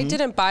too, I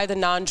didn't buy the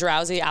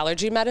non-drowsy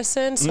allergy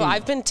medicine, so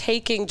I've been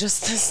taking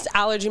just this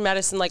allergy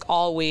medicine like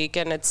all week,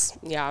 and it's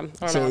I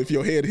don't So know. if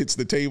your head hits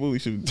the table, we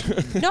should.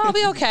 No, I'll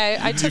be okay.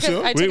 I took sure?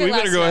 it. I took We it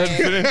last better go ahead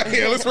and night. finish.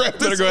 Yeah, let's wrap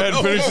this Better go ahead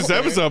and finish this up.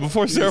 episode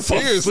before Sarah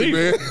falls Seriously,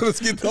 asleep. man. Let's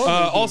get on.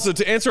 Also,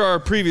 to answer our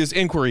previous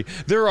inquiry,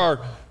 there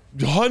are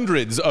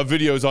hundreds of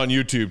videos on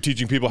YouTube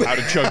teaching people how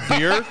to chug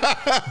beer,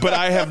 but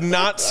I have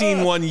not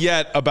seen one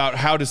yet about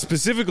how to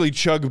specifically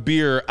chug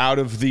beer out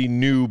of the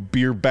new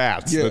beer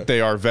bats Yeah. that they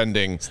are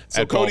vending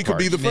So at Cody could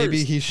be the ballparks. first.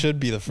 Maybe he should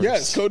be the first.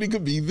 Yes, Cody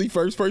could be the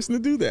first person to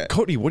do that.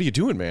 Cody, what are you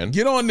doing, man?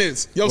 Get on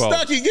this. Yo, Well,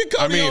 Stocky, get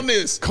Cody on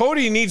this.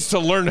 Cody needs to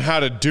learn how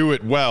to do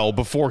it well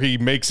before he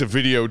makes a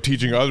video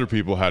teaching other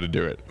people how to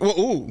do it. Well,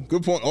 ooh,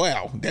 good point.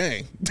 Wow,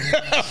 dang.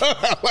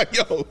 Like,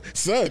 yo,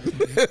 son.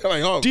 Like, oh,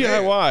 man.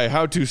 DIY,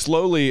 how to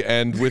slowly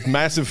and with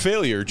massive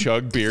failure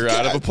chug beer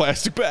out of a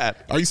plastic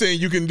bat. Are you saying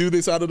you can do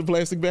this out of the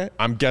plastic bat?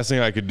 I'm guessing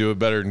I could do it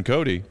better than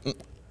Cody.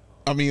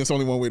 I mean, it's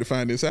only one way to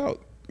find this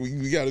out.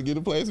 We got to get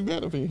a plastic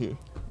bat up in here.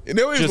 And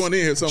there is one in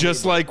here somewhere.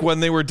 Just like when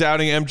they were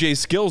doubting MJ's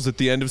skills at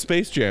the end of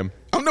Space Jam.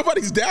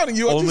 Nobody's doubting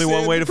you. I Only just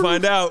one said way the to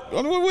find proof. out.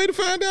 Only one way to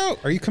find out.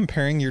 Are you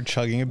comparing your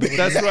chugging ability?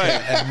 That's right.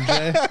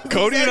 MJ?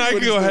 Cody and I exactly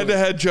can go what he's head to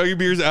head chugging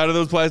beers out of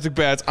those plastic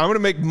bats. I'm going to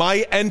make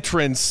my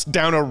entrance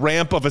down a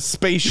ramp of a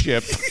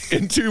spaceship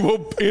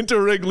into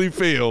Wrigley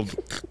Field,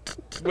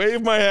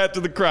 wave my hat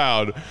to the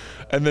crowd,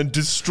 and then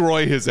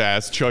destroy his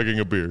ass chugging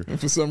a beer. And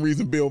for some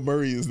reason, Bill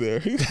Murray is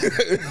there.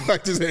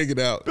 Like just hanging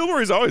out. Bill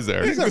Murray's always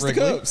there. He's at Mr.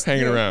 Wrigley. Cubs.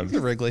 Hanging around. He's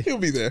a Wrigley. He'll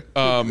be there.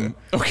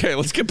 Okay,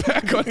 let's get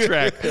back on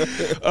track.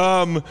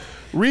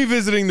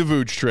 Revisiting the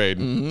Vooch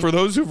trade. For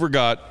those who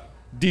forgot,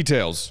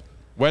 details.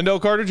 Wendell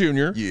Carter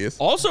Jr. Yes.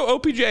 Also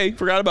OPJ.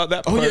 Forgot about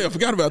that Oh, part. yeah, I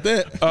forgot about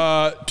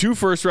that. 2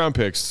 first-round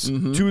picks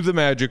to the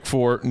Magic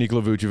for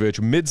Nikola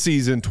Vucevic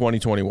mid-season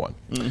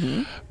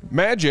 2021.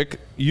 Magic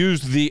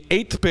used the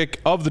 8th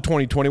pick of the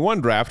 2021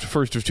 draft,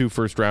 first of 2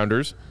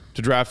 first-rounders,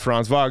 to draft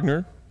Franz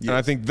Wagner. And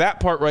I think that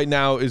part right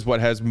now is what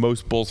has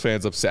most Bulls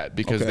fans upset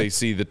because Okay. they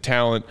see the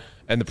talent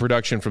and the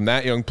production from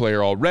that young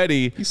player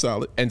already. He's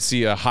solid. And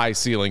see a high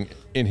ceiling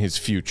in his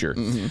future.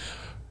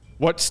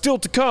 What's still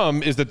to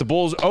come is that the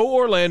Bulls owe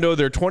Orlando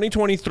their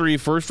 2023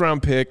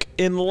 first-round pick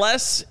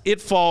unless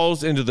it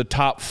falls into the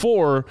top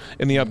 4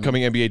 in the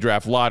upcoming NBA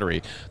draft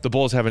lottery. The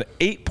Bulls have an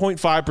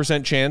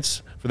 8.5%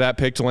 chance for that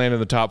pick to land in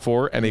the top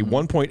 4 and a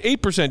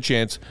 1.8%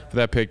 chance for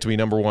that pick to be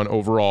number 1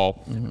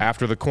 overall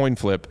after the coin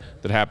flip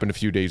that happened a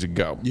few days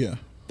ago. Yeah.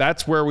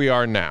 That's where we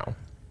are now.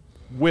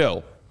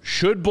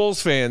 Should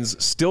Bulls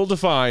fans still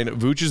define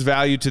Vooch's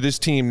value to this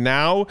team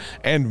now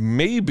and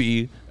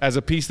maybe as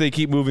a piece they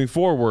keep moving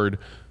forward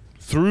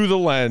through the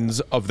lens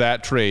of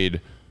that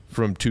trade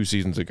from 2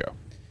 seasons ago?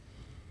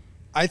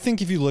 I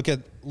think if you look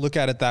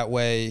at it that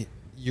way,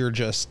 you're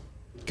just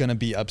gonna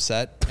be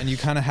upset, and you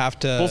kind of have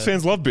to. Bulls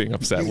fans love being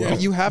upset. Yeah. Will.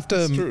 You have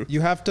That's to. true.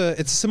 You have to.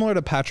 It's similar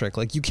to Patrick.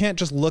 Like you can't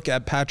just look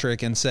at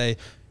Patrick and say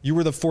you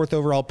were the 4th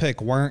overall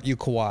pick. Why aren't you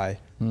Kawhi?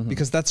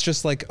 Because that's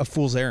just like a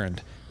fool's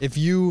errand. If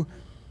you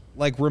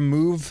like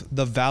remove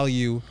the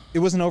value, it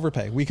was an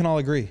overpay. We can all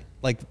agree.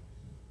 Like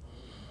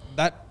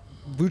that,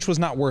 Vooch was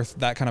not worth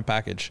that kind of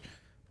package.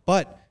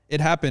 But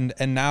it happened,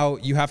 and now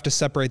you have to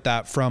separate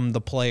that from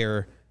the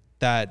player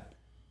that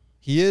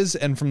he is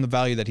and from the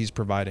value that he's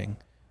providing.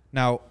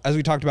 Now, as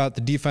we talked about,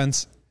 the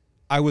defense,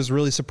 I was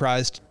really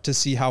surprised to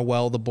see how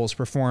well the Bulls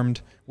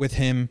performed with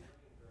him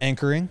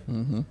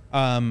anchoring.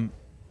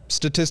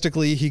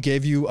 Statistically, he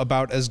gave you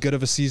about as good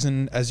of a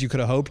season as you could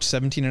have hoped.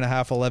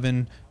 17.5,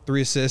 11,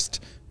 3 assists,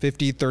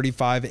 50,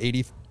 35,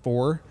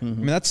 84. I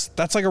mean,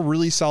 that's like a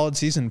really solid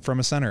season from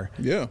a center.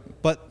 Yeah.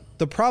 But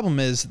the problem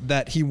is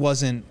that he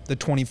wasn't the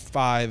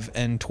 25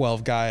 and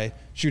 12 guy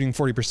shooting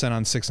 40%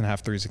 on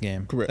 6.5 threes a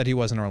game. Correct. That he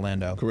was in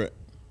Orlando. Correct.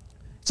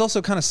 It's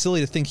also kind of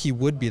silly to think he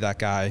would be that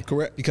guy.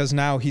 Correct. Because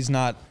now he's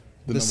not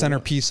the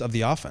centerpiece of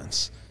the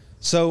offense.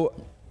 So,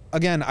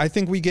 again, I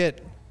think we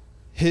get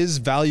his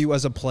value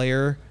as a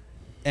player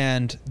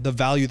and the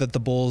value that the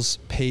Bulls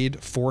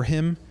paid for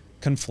him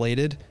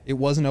conflated. It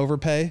was an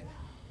overpay.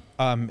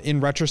 In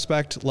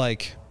retrospect,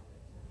 like,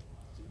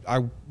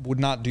 I would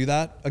not do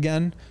that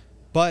again.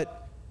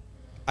 But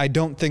I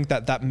don't think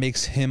that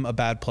makes him a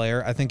bad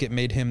player. I think it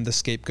made him the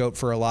scapegoat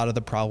for a lot of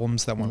the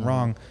problems that went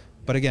wrong.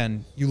 But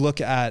again, you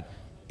look at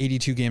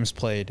 82 games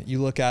played.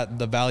 You look at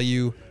the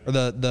value or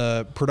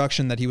the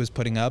production that he was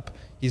putting up.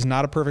 He's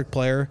not a perfect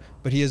player,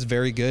 but he is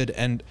very good.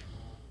 And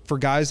for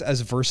guys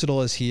as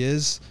versatile as he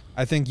is,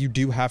 I think you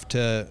do have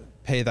to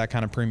pay that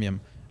kind of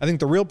premium. I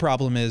think the real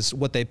problem is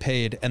what they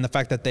paid and the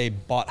fact that they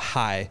bought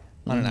high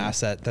on an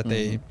asset that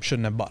they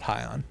shouldn't have bought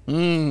high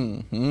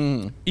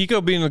on.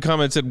 Eco being in the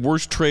comments said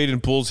worst trade in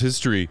Bulls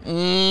history.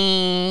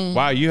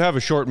 Wow, you have a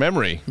short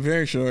memory.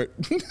 Very short.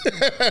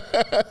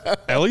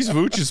 At least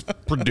Vooch is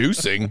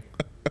producing.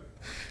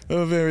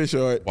 Very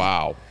short.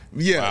 Wow.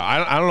 Yeah.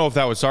 Wow. I don't know if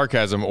that was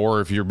sarcasm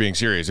or if you're being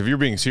serious. If you're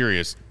being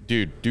serious,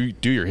 dude,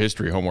 do your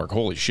history homework.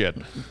 Holy shit.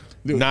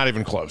 Dude, not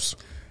even close.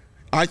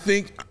 I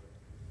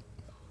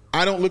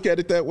don't look at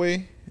it that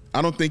way.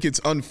 I don't think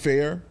it's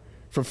unfair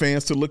for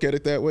fans to look at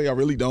it that way. I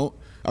really don't.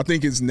 I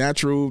think it's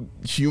natural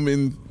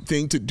human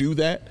thing to do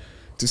that,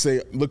 to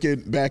say,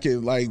 back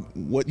at like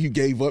what you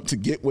gave up to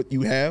get what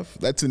you have.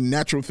 That's a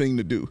natural thing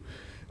to do.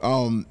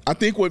 I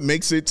think what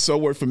makes it so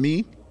hard for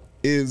me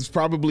is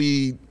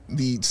probably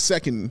the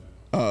second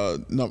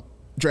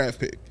draft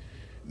pick,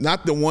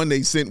 not the one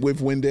they sent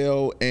with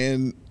Wendell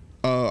and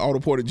Otto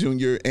Porter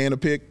Jr. and a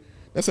pick.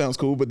 That sounds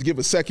cool, but to give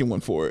a second one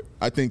for it,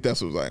 I think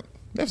that's what's like.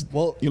 That's a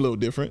little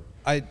different.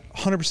 I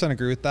 100%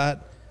 agree with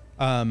that.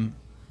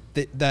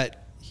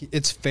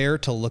 It's fair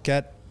to look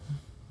at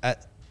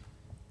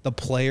the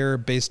player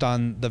based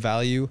on the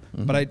value,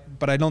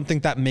 but I don't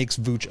think that makes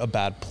Vooch a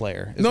bad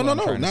player. No,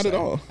 not at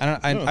all. And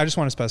I just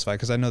want to specify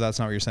because I know that's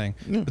not what you're saying.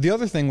 Yeah. But the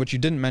other thing, which you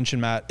didn't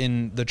mention, Matt,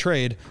 in the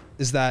trade,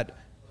 is that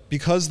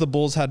because the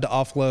Bulls had to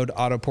offload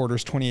Otto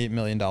Porter's $28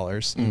 million,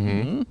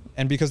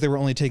 and because they were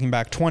only taking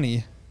back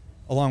 20,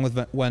 along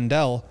with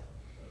Wendell,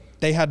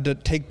 they had to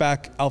take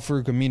back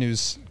Al-Farouq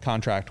Aminu's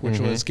contract, which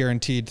was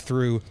guaranteed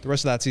through the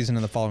rest of that season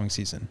and the following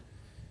season.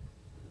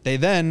 They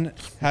then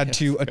had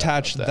to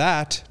attach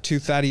that to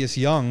Thaddeus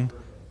Young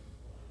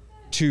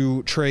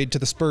to trade to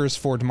the Spurs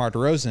for DeMar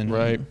DeRozan.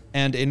 Right.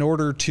 And in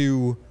order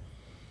to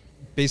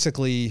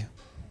basically,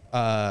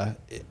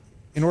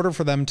 in order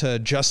for them to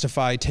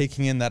justify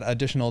taking in that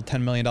additional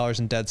 $10 million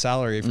in dead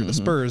salary for the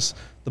Spurs,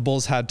 the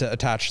Bulls had to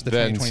attach the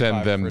 2025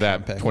 send them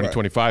that pick.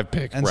 2025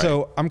 pick. And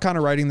so I'm kind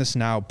of writing this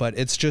now, but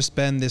it's just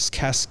been this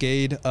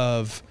cascade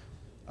of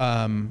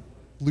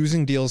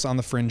losing deals on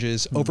the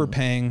fringes,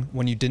 overpaying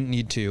when you didn't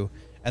need to.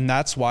 And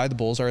that's why the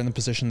Bulls are in the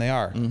position they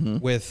are,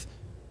 with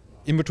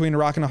in between a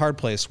rock and a hard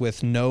place,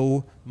 with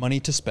no money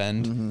to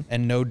spend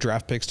and no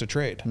draft picks to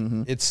trade.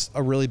 It's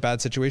a really bad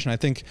situation. I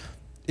think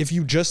if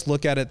you just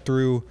look at it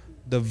through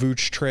the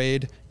Vooch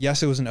trade,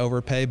 yes, it was an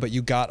overpay, but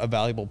you got a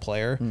valuable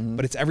player.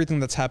 But it's everything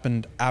that's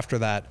happened after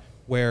that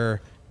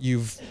where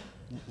you've,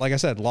 like I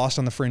said, lost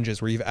on the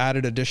fringes, where you've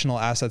added additional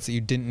assets that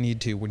you didn't need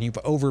to, when you've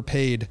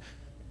overpaid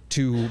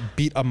to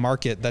beat a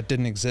market that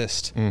didn't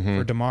exist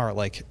for DeMar.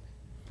 Like,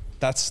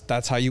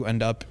 that's how you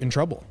end up in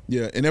trouble.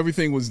 Yeah, and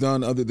everything was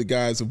done under the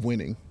guise of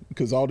winning,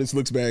 because all this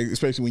looks bad,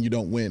 especially when you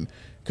don't win,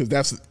 because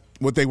that's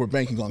what they were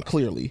banking on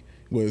clearly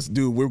was,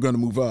 dude, we're going to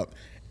move up.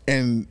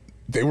 And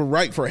they were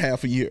right for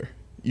half a year.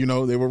 You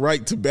know, they were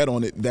right to bet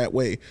on it that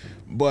way.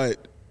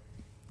 But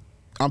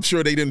I'm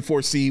sure they didn't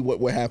foresee what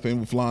would happen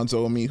with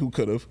Lonzo. I mean, who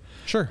could have?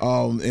 Sure.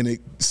 And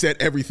it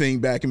set everything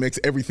back and makes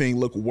everything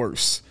look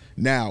worse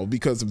now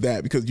because of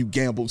that, because you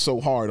gambled so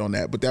hard on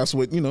that. But that's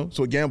what, that's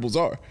what gambles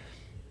are.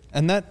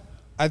 And that,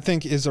 I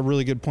think, is a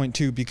really good point,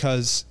 too,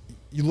 because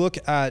you look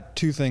at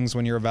two things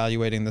when you're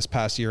evaluating this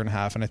past year and a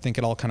half, and I think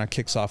it all kind of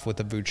kicks off with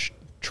the Vooch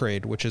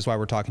trade, which is why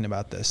we're talking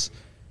about this.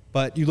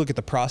 But you look at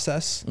the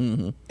process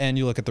and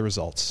you look at the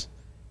results.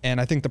 And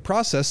I think the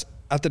process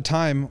at the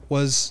time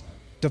was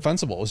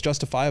defensible, was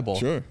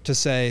justifiable to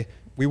say,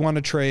 we want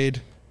to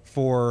trade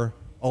for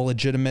a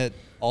legitimate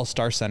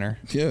all-star center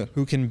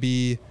who can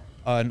be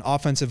an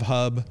offensive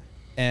hub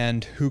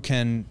and who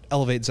can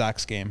elevate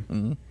Zach's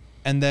game.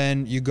 And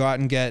then you go out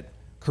and get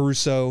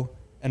Caruso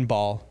and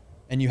Ball,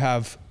 and you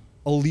have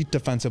elite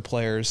defensive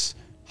players,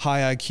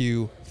 high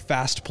IQ,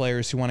 fast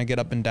players who want to get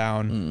up and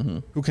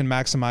down, who can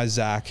maximize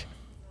Zach.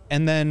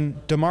 And then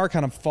DeMar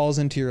kind of falls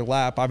into your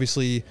lap.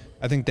 Obviously,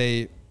 I think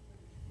they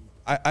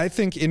I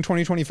think in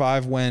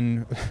 2025,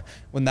 when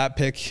that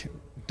pick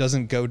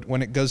doesn't go,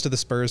 when it goes to the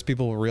Spurs,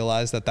 people will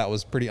realize that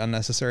was pretty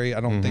unnecessary.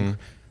 I don't think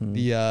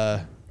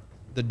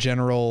the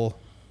general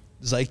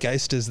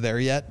zeitgeist is there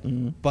yet,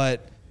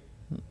 but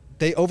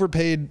they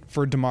overpaid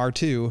for DeMar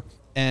too,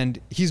 and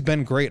he's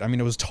been great. I mean,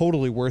 it was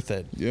totally worth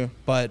it. Yeah.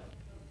 But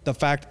the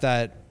fact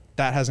that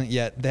they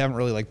haven't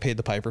really like paid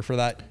the piper for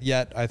that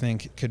yet, I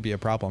think could be a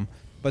problem.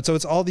 But so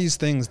it's all these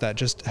things that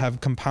just have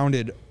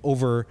compounded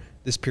over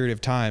this period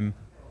of time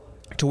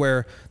to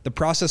where the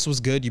process was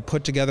good. You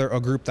put together a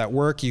group that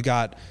work. You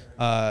got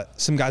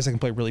some guys that can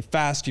play really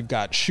fast. You've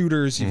got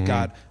shooters. You've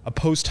got a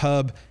post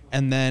hub.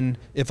 And then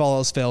if all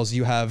else fails,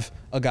 you have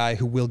a guy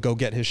who will go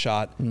get his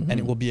shot and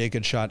it will be a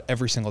good shot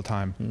every single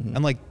time.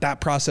 And like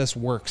that process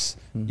works.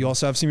 You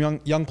also have some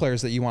young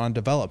players that you want to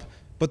develop.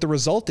 But the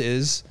result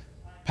is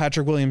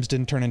Patrick Williams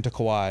didn't turn into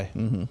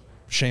Kawhi.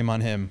 Shame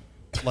on him.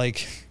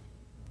 Like,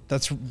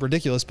 that's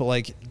ridiculous, but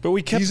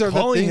we kept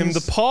calling him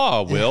the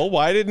paw, Will. Yeah.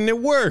 Why didn't it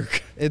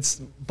work? It's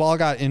Ball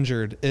got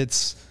injured.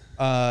 It's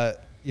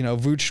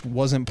Vuce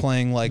wasn't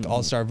playing like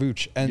all-star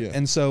Vuce.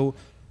 And so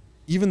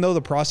even though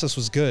the process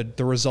was good,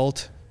 the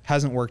result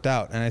hasn't worked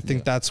out. And I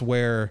think that's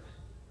where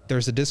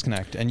there's a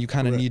disconnect and you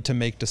kind of need to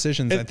make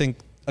decisions. I think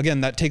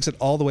again, that takes it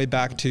all the way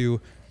back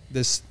to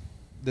this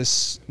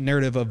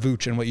narrative of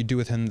Vuce and what you do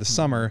with him this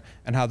summer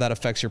and how that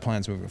affects your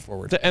plans moving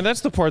forward. And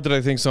that's the part that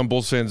I think some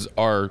Bulls fans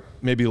are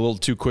maybe a little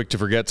too quick to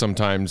forget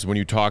sometimes when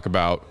you talk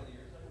about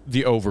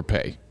the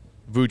overpay.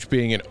 Vuce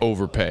being an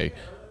overpay.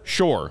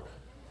 Sure,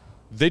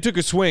 they took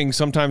a swing.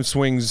 Sometimes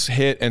swings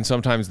hit and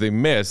sometimes they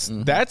miss.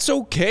 That's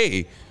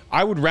okay.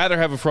 I would rather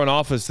have a front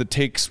office that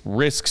takes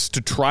risks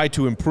to try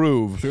to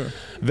improve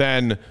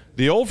than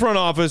the old front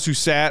office who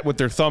sat with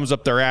their thumbs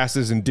up their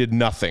asses and did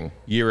nothing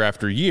year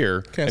after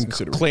year and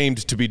claimed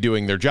to be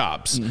doing their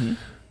jobs.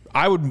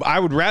 I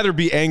would rather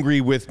be angry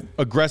with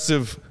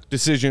aggressive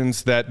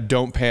decisions that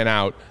don't pan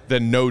out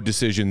than no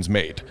decisions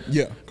made.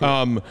 Yeah.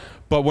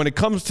 But when it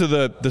comes to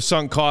the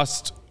sunk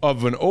cost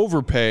of an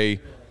overpay,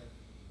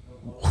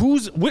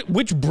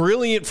 which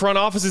brilliant front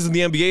offices in the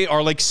NBA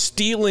are like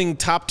stealing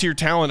top tier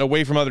talent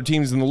away from other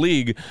teams in the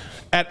league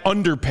at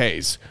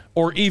underpays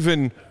or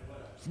even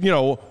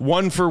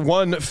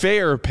 1-for-1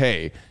 fair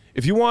pay?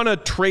 If you want to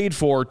trade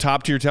for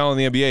top tier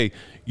talent in the NBA,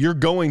 you're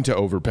going to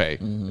overpay.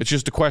 It's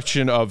just a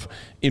question of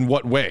in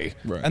what way.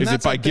 Right. Is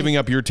it by giving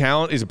up your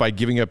talent? Is it by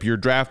giving up your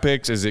draft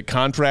picks? Is it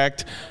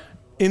contract?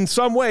 In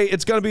some way,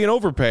 it's going to be an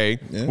overpay.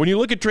 Yeah. When you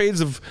look at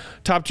trades of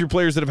top tier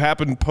players that have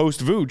happened post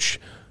Vuce,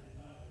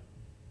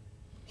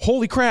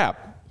 holy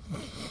crap.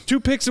 2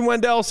 picks in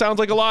Wendell sounds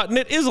like a lot, and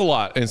it is a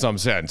lot in some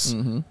sense.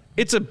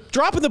 It's a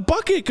drop in the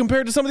bucket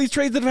compared to some of these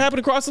trades that have happened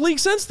across the league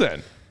since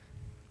then.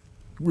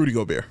 Rudy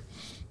Gobert.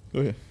 Go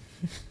ahead.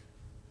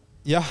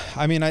 Yeah,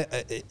 I mean,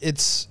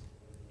 it's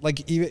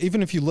like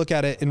even if you look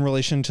at it in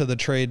relation to the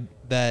trade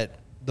that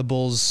the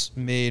Bulls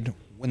made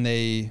when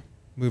they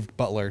moved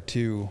Butler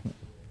to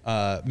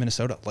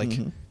Minnesota, like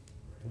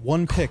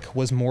one pick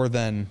was more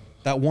than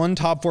that. One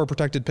top 4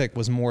 protected pick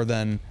was more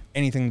than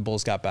anything the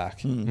Bulls got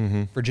back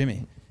for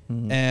Jimmy.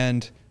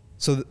 And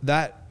so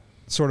that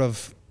sort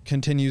of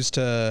continues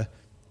to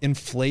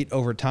inflate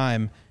over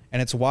time.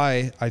 And it's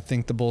why I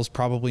think the Bulls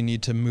probably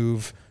need to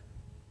move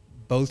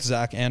both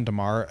Zach and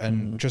DeMar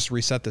and just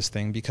reset this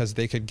thing, because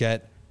they could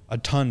get a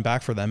ton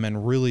back for them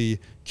and really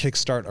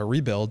kickstart a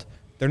rebuild.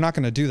 They're not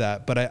going to do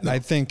that. But I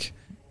think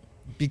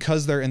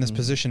because they're in this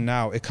position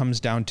now, it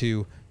comes down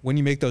to when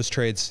you make those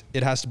trades,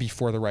 it has to be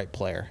for the right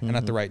player and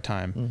at the right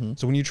time.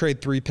 So when you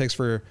trade 3 picks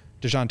for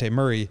DeJounte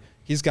Murray,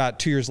 he's got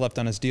 2 years left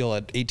on his deal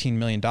at $18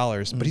 million,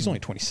 but he's only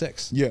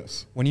 26.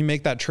 Yes. When you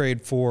make that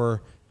trade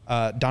for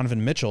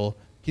Donovan Mitchell,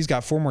 he's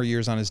got 4 more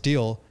years on his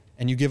deal,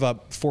 and you give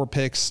up 4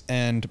 picks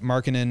and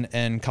Markkanen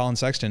and Colin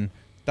Sexton.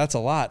 That's a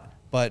lot,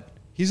 but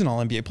he's an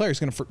All-NBA player. He's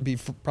going to be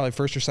probably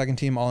first or second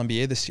team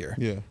All-NBA this year.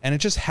 Yeah. And it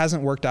just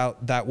hasn't worked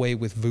out that way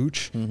with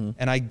Vuce.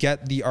 And I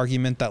get the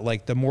argument that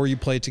like the more you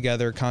play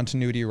together,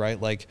 continuity, right?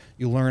 Like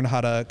you learn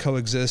how to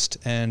coexist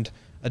and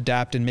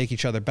adapt and make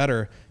each other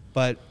better.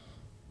 But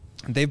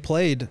they've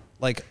played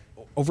like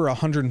over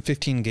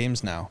 115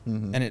 games now,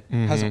 and it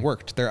hasn't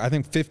worked. They're, I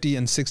think, 50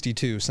 and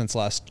 62 since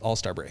last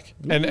All-Star break.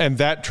 And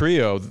that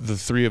trio, the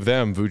 3 of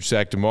them, Vuce,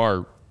 Zach,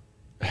 DeMar,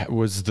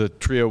 was the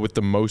trio with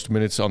the most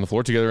minutes on the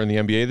floor together in the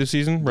NBA this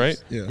season,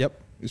 right? Yeah.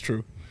 Yep. It's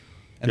true.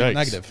 And they're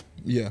negative.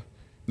 Yeah.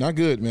 Not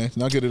good, man.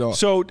 Not good at all.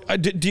 So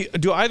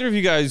do either of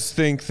you guys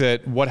think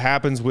that what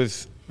happens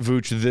with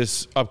Vuce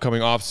this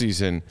upcoming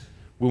offseason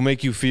will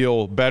make you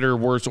feel better,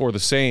 worse, or the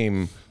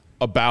same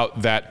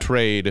about that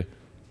trade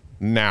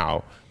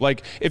now?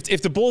 Like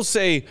if the Bulls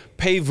say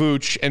pay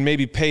Vuce and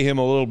maybe pay him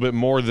a little bit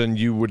more than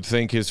you would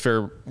think his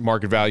fair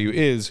market value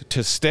is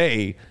to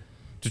stay,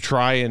 to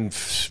try and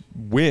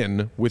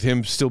win with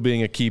him still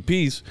being a key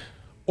piece,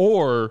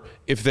 or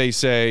if they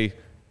say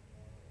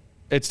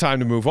it's time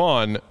to move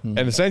on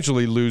and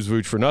essentially lose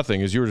Vuce for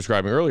nothing, as you were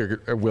describing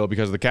earlier, Will,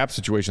 because of the cap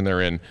situation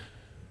they're in,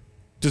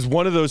 does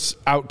one of those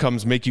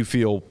outcomes make you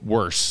feel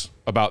worse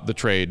about the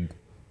trade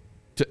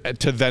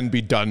to then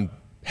be done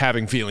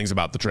having feelings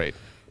about the trade,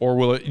 or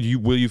will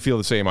you feel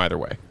the same either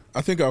way?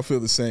 I think I'll feel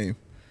the same.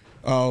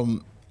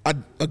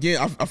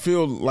 I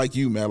feel like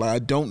you, man. Like, I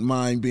don't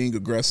mind being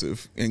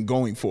aggressive and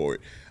going for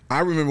it. I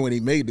remember when he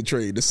made the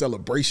trade, the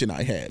celebration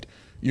I had.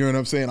 You know what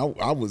I'm saying?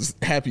 I was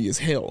happy as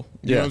hell.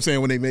 You know what I'm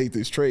saying, when they made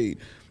this trade,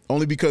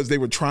 only because they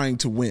were trying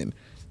to win,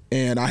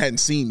 and I hadn't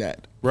seen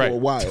that for a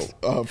while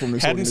from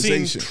this organization.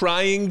 Hadn't seen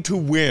trying to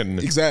win.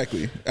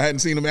 Exactly. I hadn't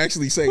seen them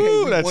actually say, "Ooh,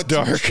 hey, we that's want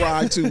dark. to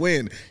try to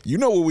win." You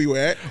know where we were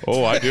at.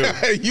 Oh, I do.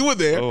 You were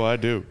there. Oh, I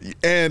do.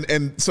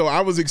 And so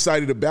I was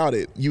excited about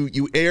it.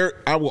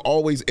 I will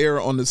always err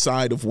on the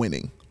side of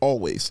winning,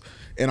 always.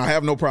 And I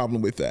have no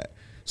problem with that.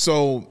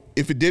 So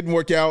if it didn't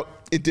work out,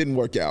 it didn't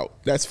work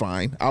out. That's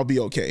fine. I'll be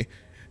okay.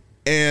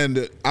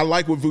 And I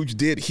like what Vooch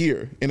did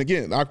here. And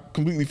again, I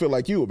completely feel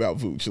like you about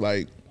Vooch.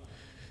 Like,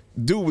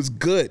 dude was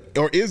good,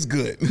 or is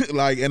good.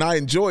 Like, and I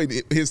enjoyed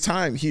his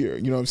time here.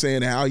 You know what I'm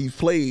saying? How he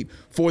played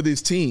for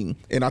this team.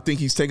 And I think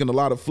he's taken a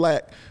lot of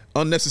flack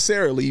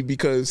unnecessarily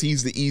because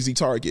he's the easy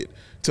target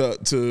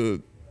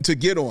to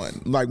get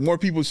on. Like, more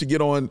people should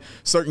get on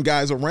certain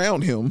guys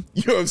around him,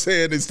 you know what I'm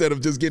saying, instead of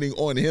just getting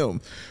on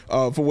him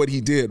for what he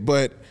did.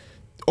 But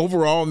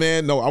overall,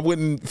 man, no, I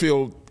wouldn't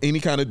feel any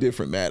kind of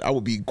different, Matt. I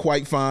would be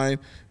quite fine.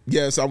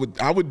 Yes, I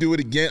would do it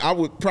again. I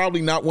would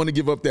probably not want to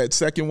give up that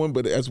second one,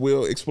 but as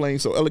Will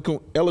explained so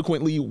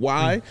eloquently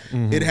why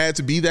it had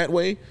to be that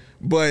way.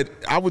 But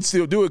I would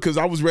still do it because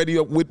I was ready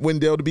with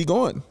Wendell to be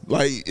gone.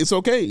 Like, it's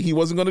okay. He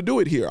wasn't going to do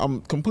it here.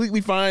 I'm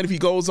completely fine if he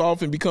goes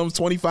off and becomes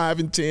 25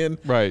 and 10.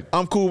 Right.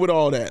 I'm cool with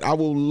all that. I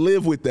will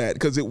live with that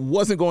because it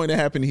wasn't going to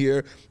happen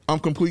here. I'm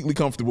completely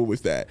comfortable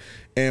with that.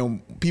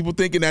 And people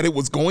thinking that it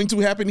was going to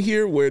happen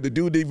here where the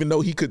dude didn't even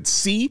know he could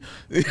see,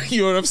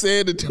 you know what I'm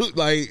saying? The dude,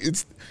 like,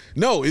 it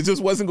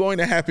just wasn't going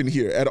to happen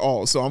here at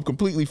all. So I'm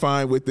completely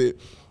fine with it.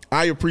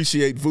 I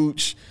appreciate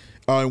Vooch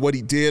and what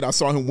he did. I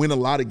saw him win a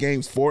lot of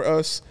games for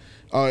us.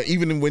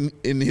 Even when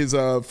in his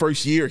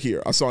first year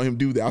here, I saw him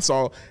do that. I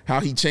saw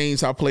how he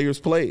changed how players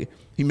play.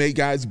 He made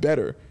guys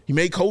better. He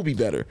made Kobe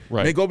better.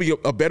 Right. Made Kobe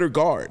a better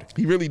guard.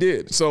 He really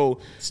did. So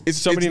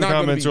somebody in the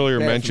comments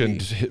earlier mentioned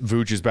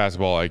Vooch's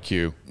basketball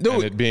IQ, dude,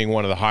 and it being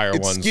one of the higher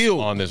ones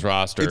skilled on this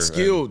roster. It's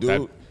skilled, dude.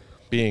 That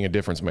being a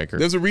difference maker.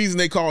 There's a reason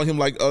they call him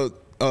like a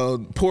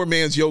poor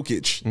man's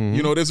Jokic.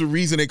 You know, there's a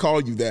reason they call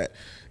you that.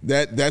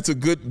 That's a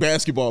good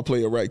basketball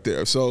player right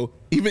there. So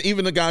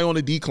even a guy on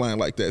a decline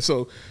like that.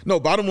 So no,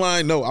 bottom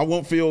line, no, I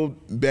won't feel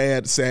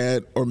bad,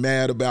 sad, or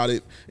mad about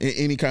it in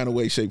any kind of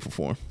way, shape, or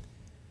form.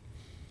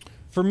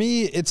 For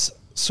me, it's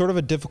sort of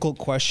a difficult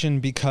question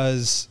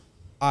because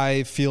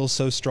I feel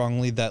so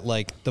strongly that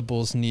like the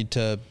Bulls need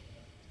to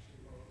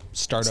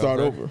start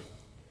over.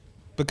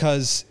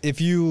 Because if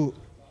you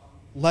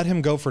let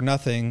him go for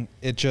nothing,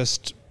 it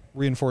just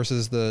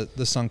reinforces the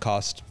sunk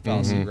cost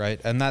fallacy, right?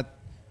 And that,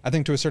 I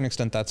think to a certain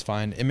extent, that's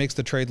fine. It makes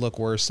the trade look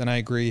worse, and I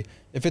agree.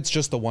 If it's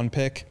just the one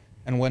pick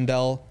and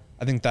Wendell,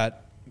 I think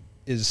that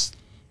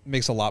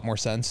makes a lot more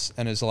sense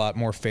and is a lot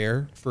more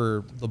fair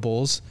for the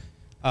Bulls.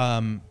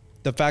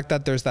 The fact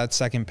that there's that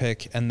second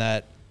pick and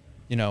that,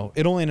 you know,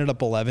 it only ended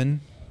up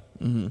 11,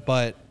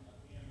 but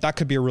that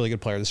could be a really good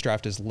player. This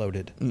draft is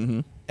loaded.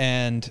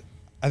 And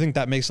I think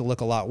that makes it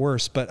look a lot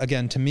worse. But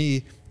again, to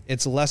me,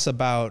 it's less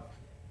about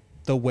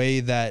the way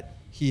that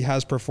he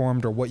has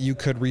performed or what you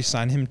could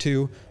re-sign him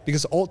to,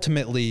 because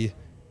ultimately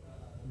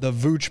the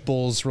Vooch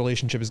Bulls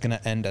relationship is going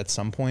to end at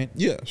some point.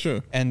 Yeah,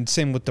 sure. And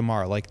same with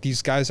DeMar. Like,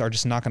 these guys are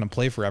just not going to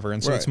play forever.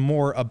 And so it's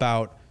more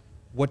about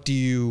what do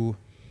you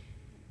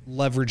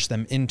leverage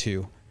them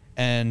into.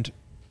 And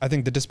I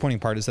think the disappointing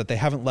part is that they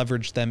haven't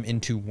leveraged them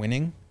into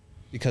winning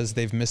because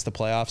they've missed the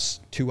playoffs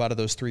 2 out of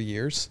those 3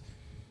 years.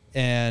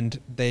 And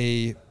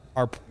they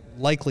are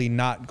likely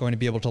not going to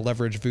be able to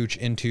leverage Vooch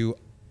into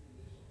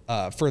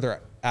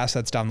further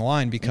assets down the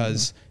line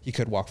because he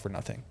could walk for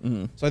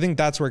nothing. So I think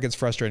that's where it gets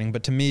frustrating.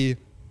 But to me,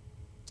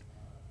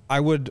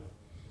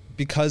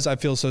 because I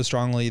feel so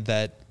strongly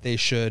that they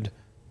should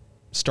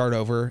start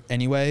over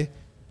anyway,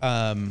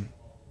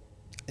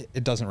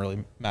 it doesn't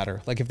really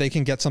matter. Like, if they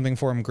can get something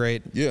for him,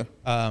 great. Yeah.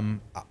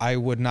 I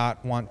would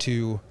not want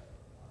to.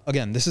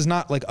 Again, this is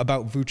not like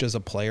about Vooch as a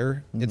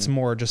player. It's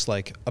more just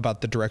like about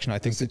the direction I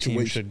think the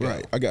team should go.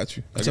 Right. I got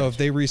you. So if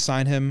they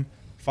re-sign him,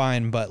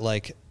 fine. But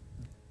like,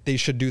 they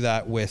should do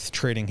that with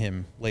trading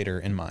him later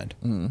in mind.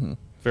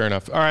 Fair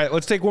enough. All right,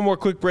 let's take one more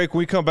quick break. When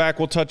we come back,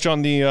 we'll touch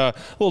on the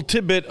little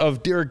tidbit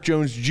of Derrick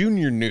Jones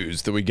Jr.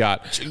 news that we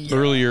got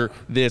earlier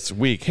this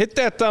week. Hit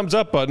that thumbs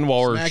up button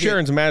while we're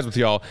sharing some ads with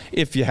y'all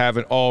if you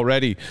haven't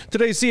already.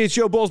 Today's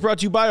CHGO Bulls brought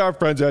to you by our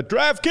friends at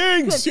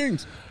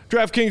DraftKings.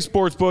 DraftKings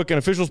Sportsbook, an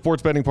official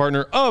sports betting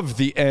partner of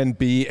the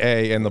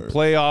NBA, and the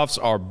playoffs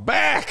are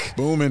back.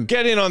 Booming.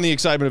 Get in on the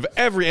excitement of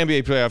every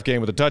NBA playoff game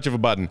with a touch of a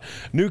button.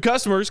 New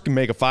customers can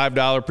make a $5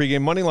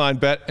 pregame moneyline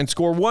bet and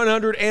score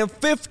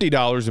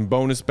 $150 in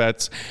bonus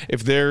bets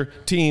if their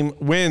team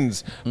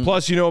wins.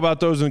 Plus, you know about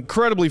those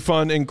incredibly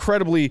fun,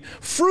 incredibly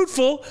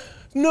fruitful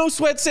No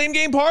sweat, same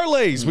game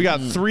parlays. We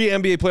got 3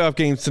 NBA playoff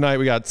games tonight.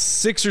 We got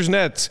Sixers,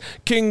 Nets,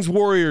 Kings,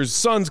 Warriors,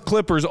 Suns,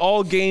 Clippers,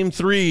 all game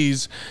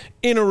 3s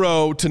in a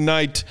row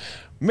tonight.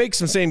 Make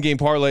some same game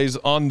parlays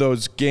on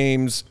those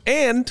games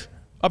and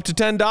up to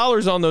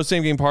 $10 on those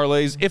same game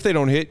parlays. If they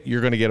don't hit,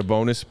 you're going to get a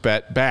bonus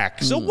bet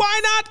back. So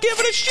why not give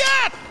it a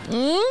shot?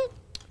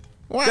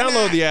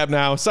 Download the app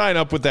now. Sign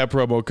up with that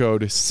promo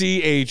code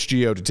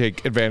CHGO to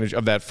take advantage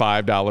of that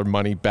 $5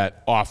 money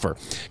bet offer.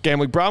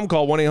 Gambling problem?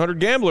 Call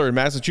 1-800-GAMBLER. In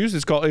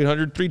Massachusetts, call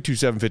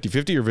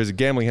 800-327-5050 or visit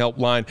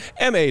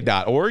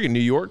gamblinghelplinema.org. In New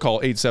York,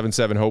 call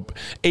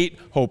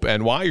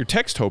 877-HOPE-8-HOPE-NY or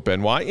text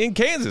HOPE-NY. In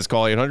Kansas,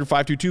 call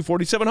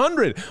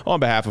 800-522-4700 on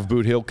behalf of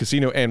Boot Hill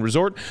Casino and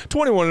Resort.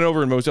 21 and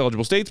over in most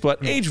eligible states,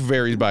 but age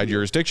varies by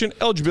jurisdiction.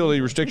 Eligibility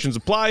restrictions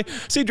apply.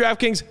 See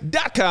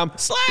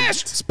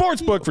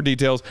DraftKings.com/sportsbook for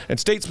details and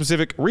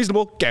state-specific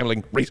reasonable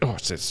gambling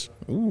resources.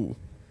 Ooh.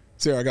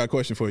 Sarah, I got a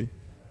question for you.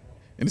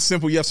 And it's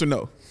simple yes or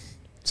no.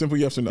 Simple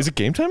yes or no. Is it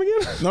game time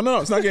again? No,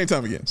 it's not game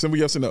time again. Simple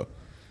yes or no.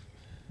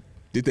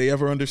 Did they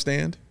ever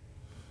understand?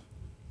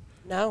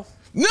 No.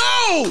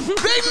 No! They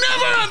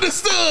never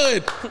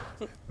understood!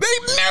 They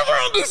never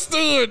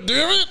understood,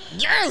 damn it!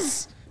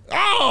 Yes!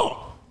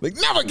 Oh! They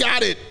never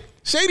got it.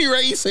 Shady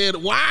Ray said,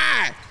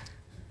 why?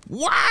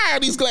 Why are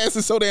these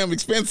glasses so damn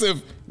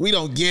expensive? We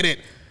don't get it.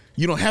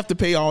 You don't have to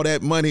pay all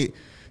that money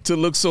to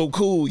look so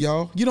cool,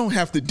 y'all. You don't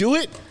have to do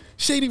it.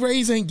 Shady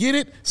Rays ain't get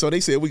it. So they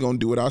said we're going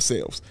to do it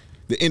ourselves.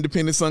 The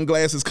independent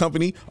sunglasses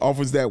company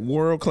offers that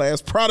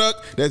world-class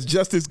product that's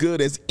just as good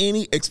as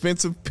any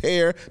expensive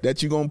pair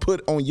that you're going to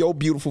put on your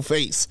beautiful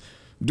face.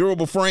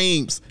 Durable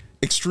frames,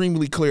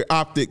 extremely clear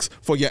optics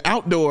for your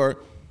outdoor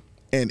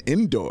and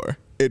indoor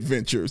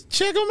adventures.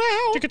 Check them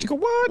out.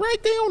 What?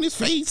 Right there on his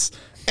face.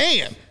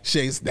 And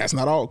that's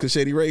not all, because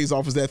Shady Rays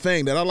offers that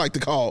thing that I like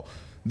to call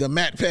the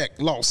Matte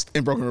Pack Lost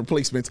and Broken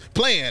Replacements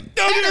plan.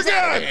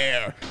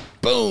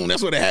 Boom,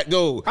 that's where the hat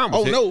goes.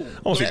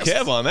 Almost hit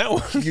Kev on that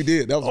one. You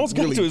did. That was almost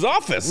got to his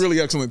office. Really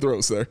excellent throw,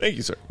 sir. Thank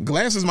you, sir.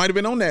 Glasses might have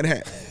been on that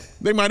hat.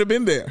 They might have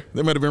been there.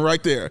 They might have been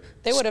right there.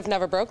 They would have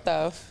never broke,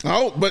 though.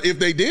 Oh, but if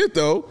they did,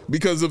 though,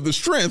 because of the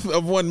strength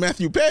of one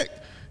Matthew Peck,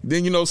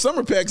 then,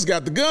 Summer Peck's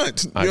got the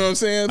guns. You know what I'm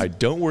saying? I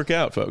don't work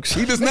out, folks.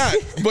 He does not.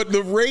 But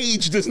the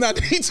rage does not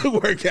need to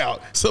work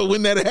out. So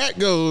when that hat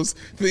goes,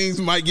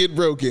 things might get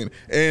broken.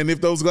 And if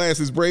those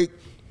glasses break,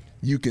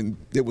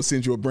 it will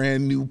send you a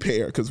brand new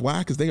pair. Because why?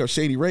 Because they are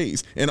Shady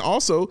Rays. And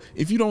also,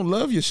 if you don't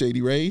love your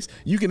Shady Rays,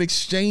 you can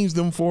exchange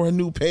them for a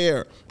new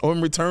pair or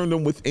return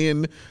them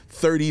within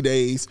 30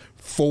 days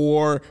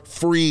for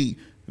free.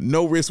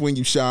 No risk when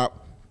you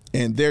shop.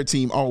 And their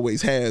team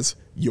always has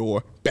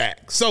your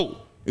back.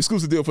 So,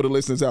 exclusive deal for the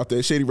listeners out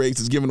there. Shady Rays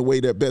is giving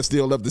away their best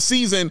deal of the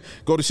season.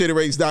 Go to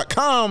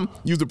ShadyRays.com.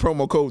 Use the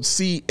promo code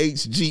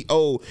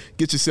CHGO.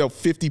 Get yourself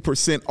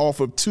 50% off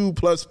of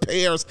 2+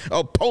 pairs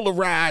of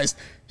polarized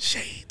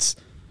shades.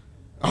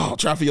 Oh,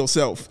 try for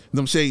yourself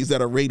them shades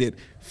that are rated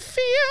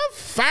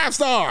 5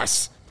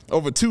 stars.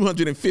 Over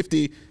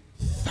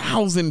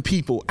 250,000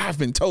 people. I've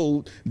been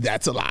told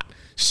that's a lot.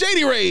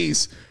 Shady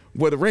Rays,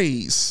 where the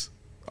Rays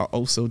are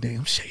oh so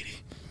damn shady.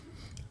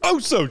 Oh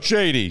so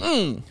shady.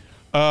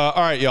 All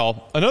right,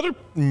 y'all. Another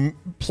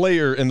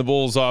player in the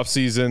Bulls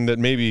offseason that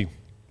maybe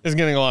is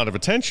getting a lot of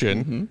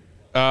attention,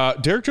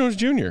 Derrick Jones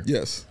Jr.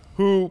 Yes.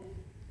 Who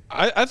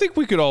I think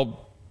we could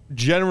all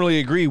generally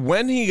agree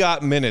when he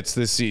got minutes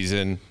this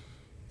season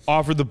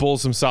offered the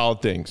Bulls some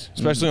solid things,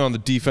 especially on the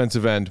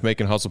defensive end,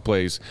 making hustle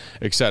plays,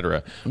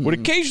 etc. Would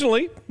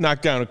occasionally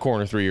knock down a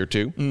corner 3 or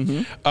 2.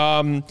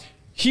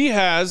 He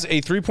has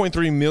a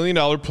 $3.3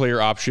 million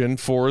player option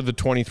for the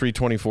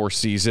 23-24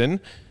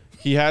 season.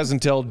 He has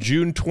until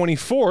June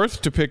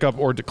 24th to pick up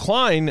or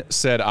decline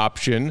said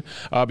option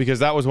because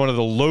that was one of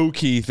the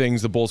low-key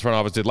things the Bulls front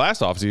office did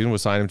last offseason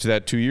was sign him to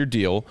that 2-year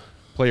deal,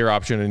 player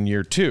option in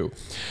year 2.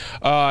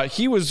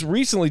 He was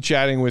recently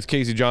chatting with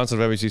Casey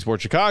Johnson of NBC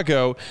Sports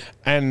Chicago,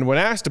 and when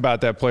asked about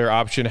that player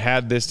option,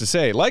 had this to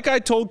say. Like I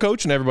told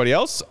Coach and everybody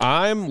else,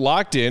 I'm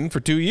locked in for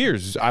 2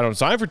 years. I don't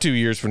sign for 2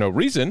 years for no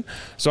reason,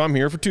 so I'm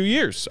here for 2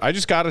 years. I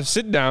just got to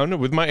sit down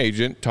with my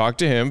agent, talk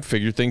to him,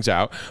 figure things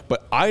out,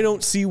 but I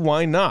don't see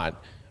why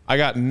not. I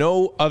got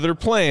no other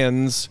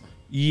plans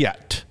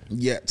yet.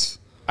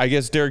 I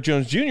guess Derrick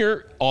Jones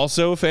Jr.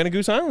 also a fan of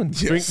Goose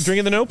Island. Yes.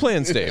 Drinking the no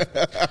plans, Dave.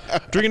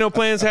 Drinking no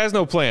plans has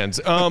no plans.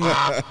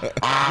 I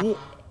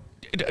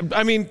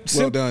mean,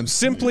 well done.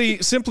 Simply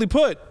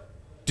put,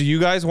 do you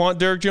guys want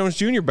Derrick Jones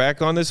Jr.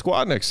 back on this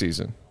squad next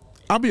season?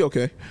 I'll be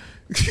okay.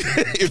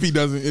 If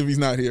he's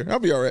not here, I'll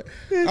be all right.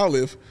 I'll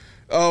live.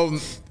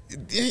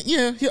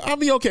 Yeah, I'll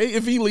be okay.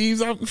 If he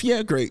leaves,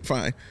 great,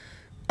 fine.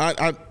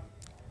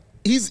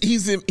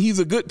 He's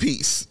a good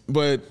piece,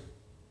 but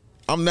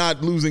I'm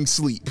not losing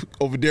sleep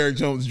over Derrick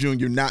Jones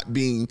Jr. not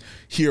being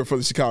here for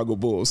the Chicago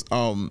Bulls.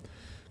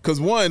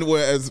 Because one,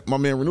 as my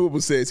man Renewable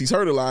says, he's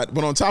hurt a lot.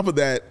 But on top of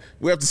that,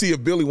 we have to see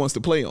if Billy wants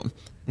to play him.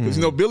 Because,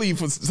 Billy,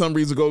 for some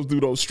reason, goes through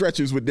those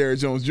stretches with Derrick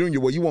Jones Jr.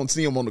 where you won't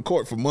see him on the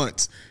court for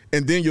months.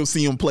 And then you'll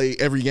see him play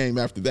every game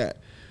after that.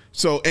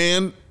 So,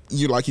 and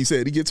like he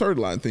said, he gets hurt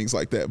a lot and things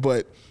like that.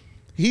 But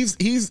he's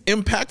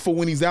impactful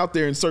when he's out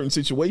there in certain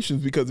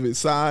situations because of his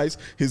size,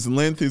 his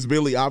length, his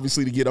ability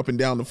obviously to get up and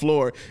down the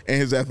floor, and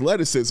his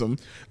athleticism.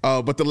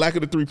 But the lack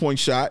of the 3-point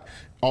shot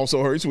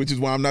also hurts, which is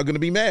why I'm not going to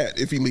be mad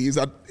if he leaves.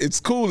 It's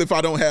cool if I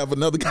don't have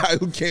another guy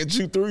who can't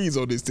shoot threes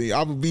on this team.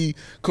 I would be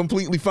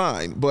completely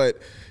fine. But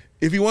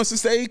if he wants to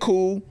stay,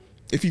 cool.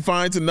 If he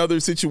finds another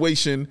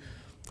situation,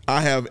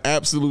 I have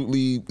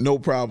absolutely no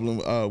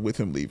problem with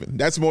him leaving.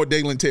 That's more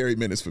Dalen Terry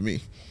minutes for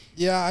me.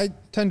 Yeah, I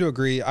tend to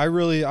agree. I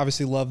really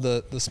obviously love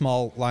the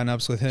small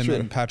lineups with him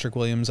and Patrick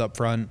Williams up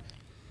front.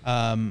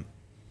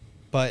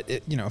 But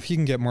if he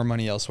can get more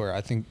money elsewhere,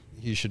 I think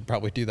he should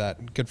probably do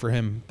that. Good for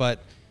him.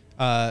 But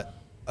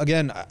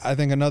again, I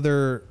think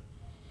another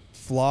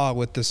flaw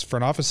with this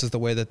front office is the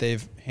way that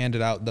they've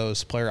handed out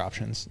those player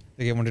options.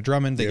 They gave one to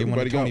Drummond, they gave one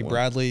to Tony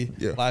Bradley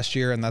last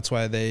year, and that's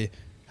why they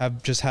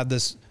have just had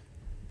this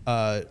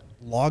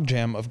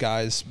logjam of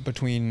guys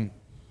between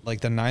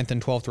like the 9th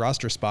and 12th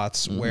roster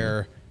spots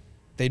where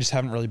they just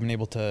haven't really been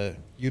able to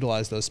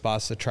utilize those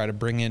spots to try to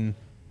bring in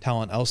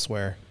talent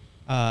elsewhere.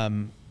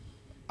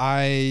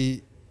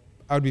 I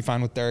would be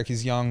fine with Derek.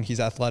 He's young, he's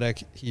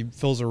athletic, he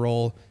fills a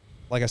role.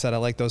 Like I said, I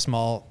like those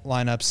small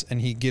lineups,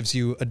 and he gives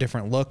you a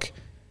different look.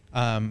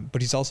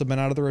 But he's also been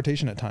out of the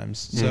rotation at times.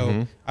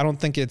 So I don't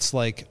think it's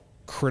like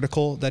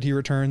critical that he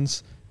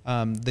returns.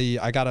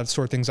 I got to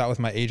sort things out with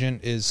my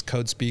agent is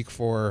code speak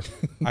for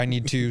I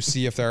need to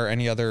see if there are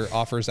any other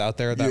offers out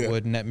there that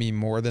would net me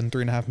more than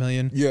 $3.5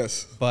 million.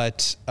 Yes.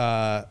 But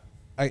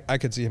I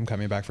could see him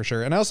coming back for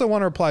sure. And I also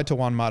want to reply to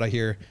Juan Mata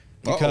here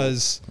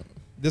because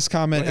this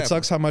comment, it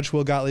sucks how much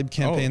Will Gottlieb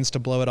campaigns to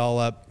blow it all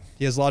up.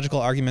 He has logical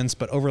arguments,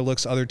 but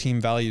overlooks other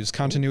team values.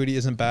 Continuity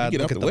isn't bad.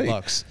 Look at the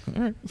Bucks.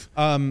 Did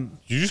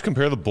you just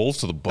compare the Bulls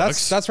to the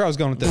Bucks? That's where I was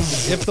going with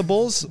this. If the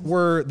Bulls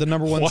were the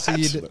number one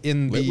seed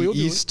in the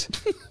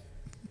East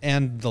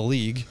and the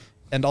league,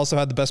 and also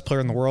had the best player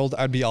in the world,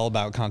 I'd be all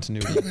about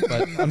continuity.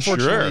 But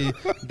unfortunately,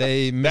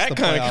 they missed the playoffs that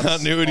kind of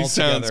continuity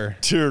sounds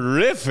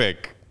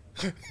terrific.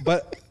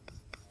 But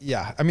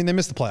yeah, I mean, they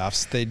missed the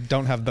playoffs. They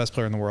don't have the best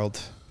player in the world.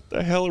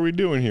 The hell are we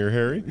doing here,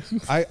 Harry?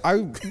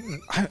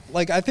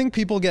 I think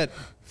people get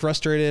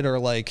frustrated or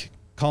like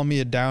call me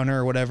a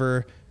downer or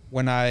whatever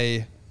when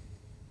I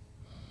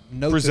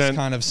present this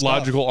kind of stuff.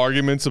 Logical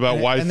arguments about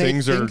why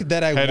things are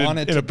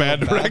headed in a bad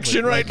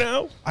direction right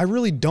now. I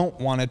really don't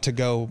want it to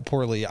go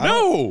poorly. I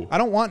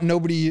don't want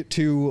nobody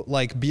to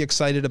like be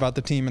excited about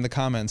the team in the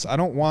comments. I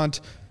don't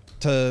want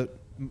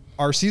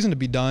our season to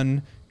be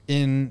done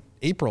in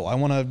April. I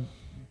want to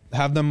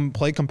have them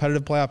play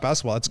competitive playoff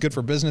basketball. It's good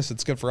for business.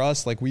 It's good for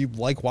us. Like, we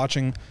like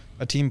watching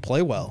a team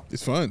play well.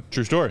 It's fun.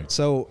 True story.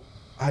 So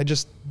I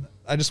just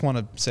want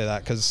to say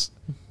that because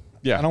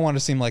I don't want to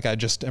seem like I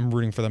just am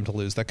rooting for them to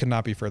lose. That could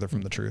not be further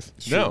from the truth.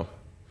 No.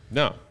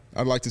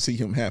 I'd like to see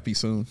him happy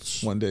soon,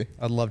 one day.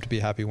 I'd love to be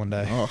happy one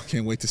day. Oh,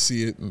 can't wait to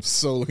see it. I'm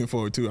so looking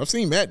forward to it. I've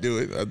seen Matt do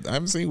it. I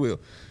haven't seen Will.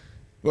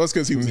 Well, it's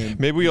because he was in.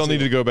 Maybe we all need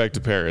to go back to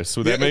Paris.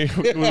 Would that make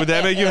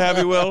you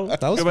happy, Will?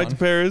 That was go fun. Back to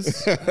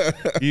Paris.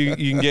 You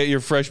can get your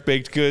fresh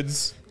baked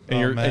goods and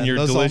your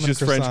Those delicious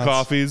French croissants.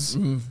 coffees.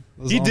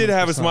 He did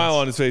have a smile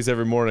on his face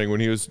every morning when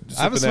he was.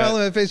 I have a smile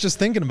on my face just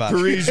thinking about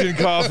Parisian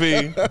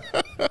coffee,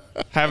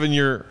 having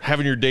your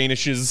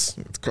Danishes,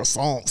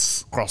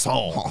 croissants.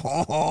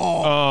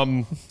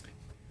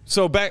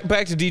 So back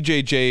to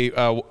DJJ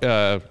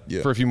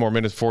for a few more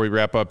minutes before we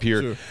wrap up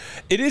here. Sure.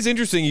 It is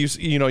interesting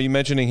you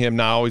mentioning him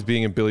not always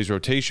being in Billy's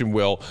rotation,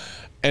 Will,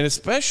 and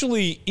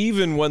especially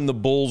even when the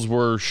Bulls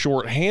were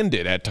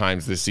shorthanded at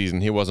times this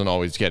season, he wasn't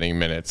always getting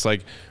minutes.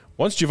 Like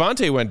once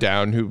Javonte went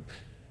down,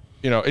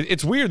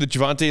 it's weird that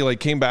Javonte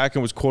came back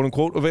and was quote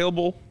unquote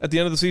available at the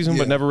end of the season,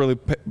 but never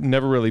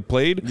really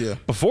played. Yeah.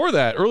 Before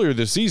that, earlier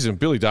this season,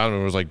 Billy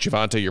Donovan was like,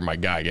 Javonte, you're my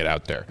guy, get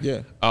out there.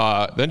 Yeah.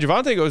 Then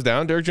Javonte goes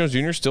down. Derrick Jones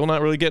Jr. still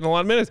not really getting a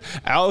lot of minutes.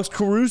 Alex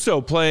Caruso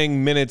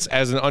playing minutes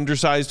as an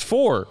undersized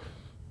 4,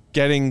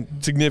 getting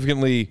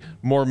significantly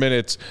more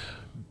minutes.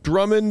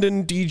 Drummond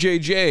and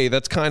DJJ,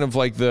 that's kind of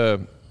like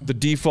the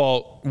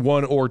default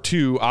 1 or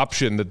 2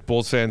 option that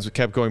Bulls fans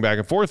kept going back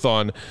and forth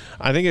on.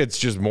 I think it's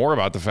just more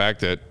about the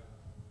fact that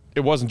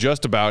it wasn't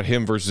just about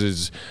him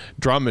versus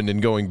Drummond and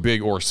going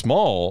big or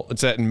small.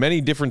 It's that in many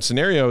different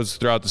scenarios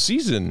throughout the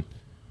season,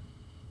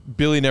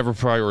 Billy never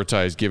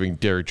prioritized giving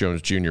Derrick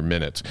Jones Jr.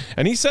 minutes.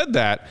 And he said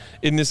that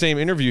in the same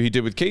interview he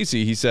did with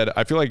Casey. He said,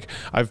 I feel like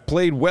I've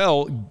played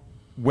well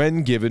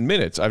when given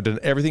minutes. I've done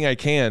everything I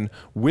can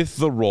with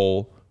the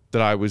role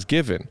that I was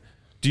given.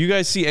 Do you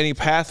guys see any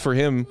path for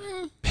him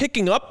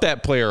picking up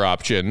that player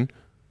option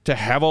to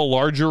have a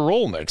larger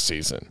role next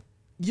season?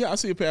 Yeah, I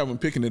see a path when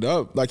picking it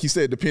up. Like you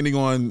said, depending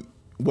on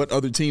what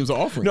other teams are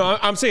offering. No,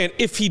 I'm saying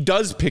if he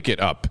does pick it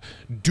up,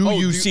 do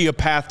you see a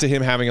path to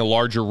him having a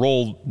larger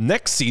role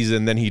next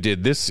season than he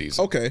did this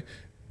season? Okay.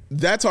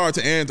 That's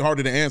harder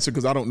to answer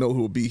because I don't know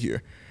who will be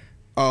here.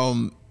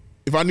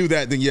 If I knew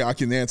that, then yeah, I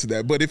can answer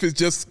that. But if it's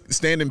just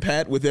standing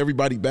pat with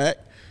everybody back,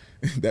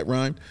 that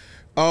rhymed,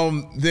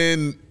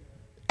 then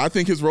I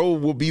think his role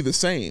will be the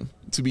same,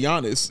 to be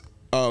honest.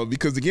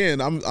 Because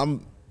again,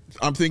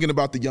 I'm thinking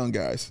about the young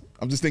guys.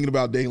 I'm just thinking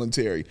about Dalen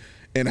Terry.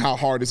 and how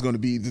hard it's going to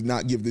be to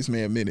not give this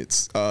man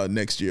minutes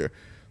next year.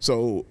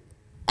 So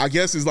I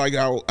guess it's like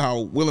how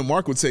Will and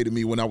Mark would say to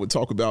me when I would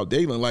talk about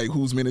Dalen, like,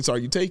 whose minutes are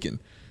you taking?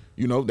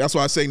 You know, that's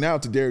why I say now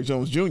to Derrick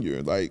Jones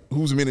Jr., like,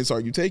 whose minutes are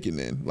you taking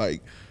then?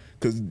 Like,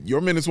 because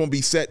your minutes won't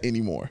be set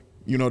anymore.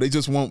 You know, they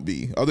just won't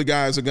be. Other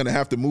guys are going to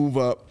have to move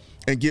up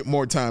and get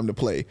more time to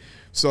play.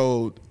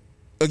 So,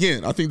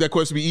 again, I think that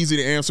question will be easy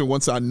to answer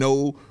once I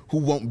know who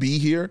won't be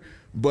here.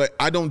 But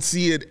I don't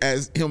see it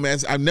as him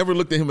as – I've never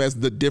looked at him as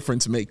the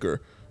difference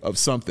maker of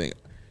something.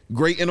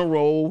 Great in a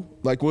role,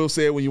 like Will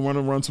said, when you want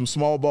to run some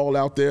small ball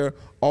out there,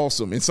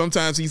 awesome. And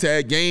sometimes he's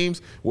had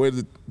games where,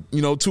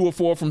 2 or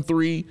 4 from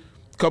 3,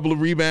 couple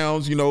of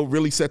rebounds,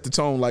 really set the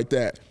tone like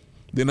that.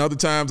 Then other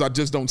times I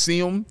just don't see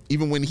him,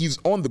 even when he's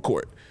on the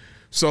court.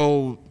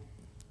 So,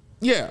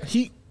 yeah,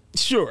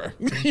 sure.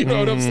 You know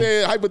what I'm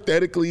saying?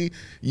 Hypothetically,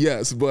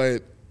 yes,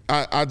 but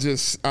I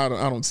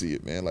don't see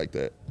it, man, like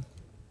that.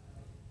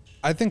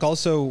 I think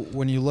also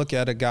when you look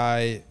at a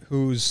guy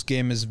whose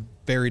game is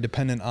very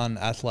dependent on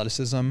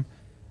athleticism,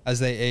 as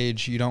they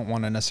age, you don't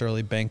want to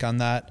necessarily bank on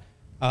that.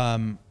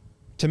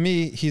 To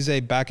me, he's a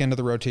back end of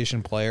the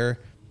rotation player,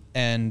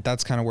 and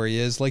that's kind of where he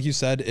is. Like you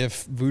said,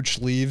 if Vooch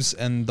leaves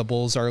and the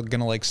Bulls are going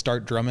to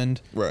start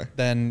Drummond, right,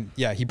 then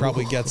yeah, he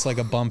probably gets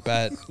a bump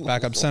at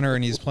backup center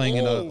and he's playing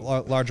in a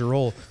larger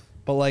role.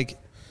 But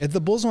if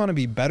the Bulls want to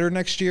be better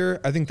next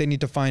year, I think they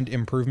need to find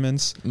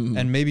improvements,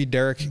 and maybe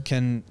Derrick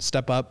can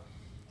step up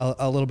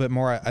a little bit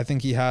more. I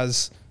think he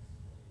has,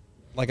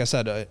 like I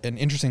said, an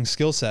interesting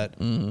skill set,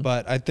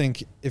 but I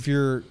think if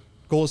your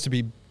goal is to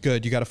be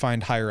good, you got to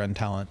find higher end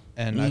talent,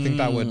 and I think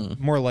that would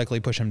more likely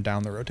push him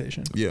down the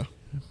rotation. Yeah.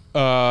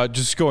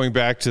 Just going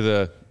back to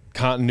the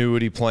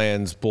continuity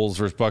plans, Bulls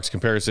versus Bucks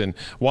comparison,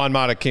 Juan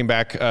Mata came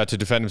back to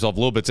defend himself a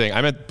little bit, saying,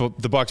 I meant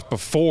the Bucks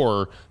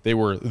before they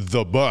were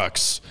the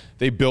Bucks.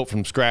 They built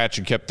from scratch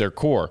and kept their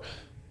core.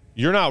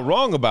 You're not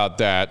wrong about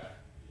that.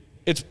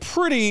 It's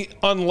pretty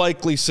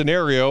unlikely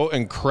scenario,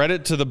 and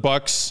credit to the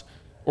Bucks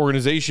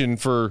organization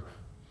for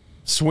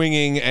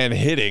swinging and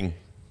hitting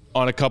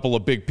on a couple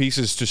of big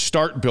pieces to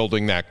start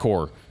building that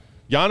core.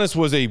 Giannis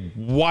was a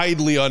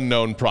widely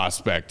unknown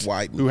prospect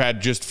who had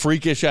just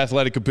freakish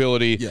athletic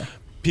ability. Yeah.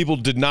 People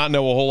did not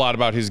know a whole lot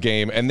about his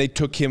game, and they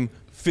took him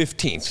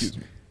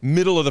 15th,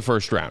 middle of the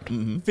first round,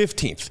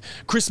 15th.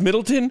 Chris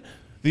Middleton,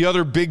 the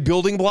other big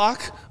building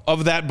block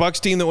of that Bucks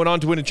team that went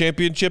on to win a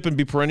championship and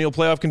be perennial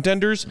playoff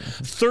contenders,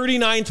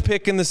 39th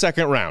pick in the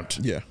second round.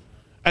 Yeah.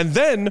 And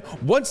then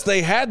once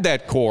they had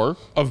that core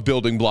of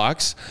building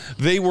blocks,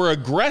 they were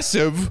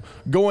aggressive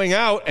going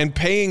out and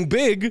paying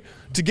big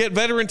to get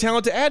veteran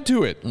talent to add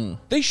to it.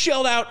 They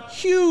shelled out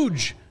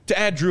huge to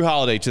add Drew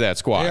Holiday to that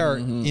squad. They are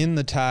in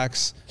the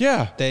tax.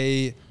 Yeah.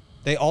 They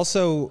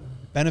also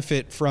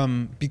benefit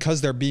from,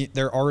 because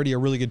they're already a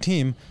really good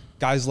team,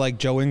 guys like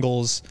Joe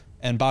Ingles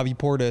and Bobby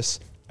Portis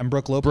and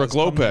Brooke Lopez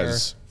come there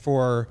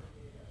for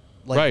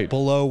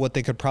below what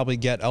they could probably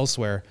get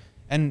elsewhere.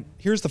 And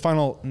here's the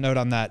final note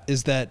on that,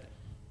 is that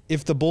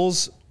if the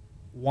Bulls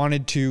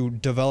wanted to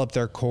develop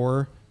their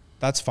core,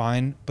 that's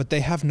fine, but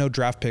they have no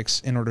draft picks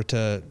in order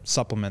to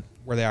supplement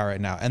where they are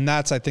right now. And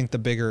that's, I think, the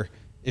bigger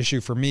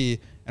issue for me,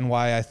 and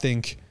why I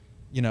think,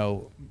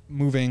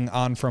 moving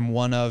on from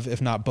one of,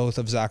 if not both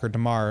of Zach or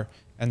DeMar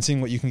and seeing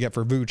what you can get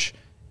for Vooch,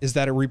 is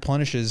that it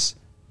replenishes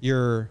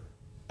your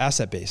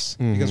asset base,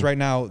 because right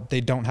now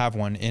they don't have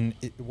one in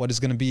what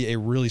is going to be a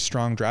really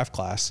strong draft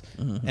class.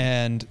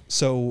 And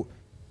so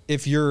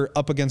if you're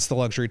up against the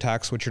luxury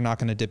tax, which you're not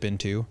going to dip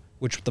into,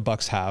 which the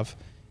Bucks have,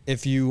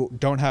 if you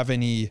don't have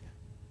any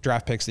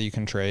draft picks that you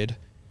can trade,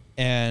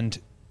 and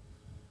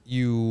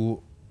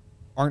you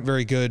aren't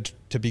very good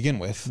to begin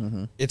with,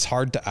 it's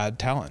hard to add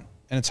talent,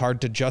 and it's hard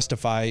to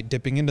justify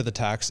dipping into the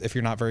tax if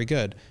you're not very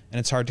good, and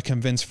it's hard to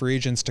convince free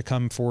agents to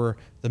come for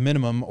the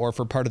minimum or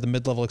for part of the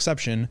mid-level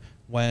exception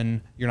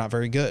when you're not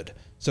very good.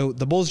 So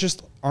the Bulls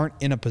just aren't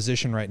in a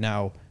position right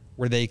now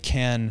where they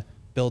can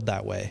build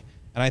that way.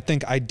 And I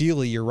think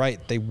ideally, you're right,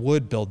 they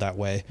would build that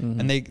way.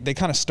 And they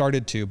kind of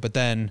started to, but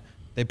then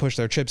they pushed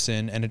their chips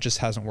in and it just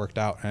hasn't worked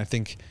out. And I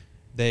think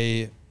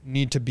they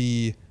need to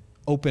be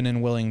open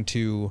and willing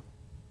to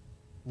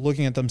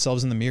looking at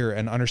themselves in the mirror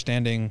and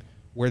understanding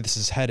where this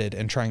is headed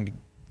and trying to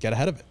get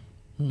ahead of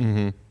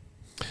it.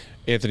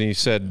 Anthony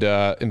said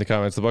in the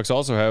comments, the Bucks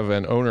also have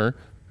an owner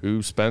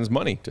who spends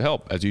money to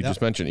help, as you just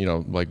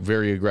mentioned,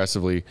 very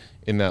aggressively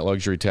in that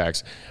luxury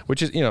tax,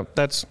 which is,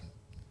 that's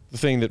the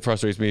thing that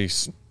frustrates me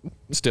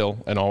still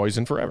and always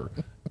and forever.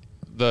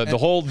 The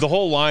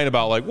whole line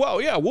about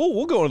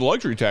we'll go into the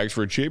luxury tax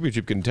for a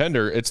championship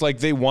contender. It's like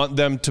they want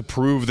them to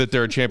prove that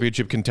they're a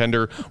championship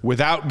contender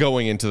without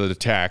going into the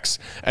tax,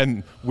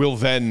 and will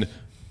then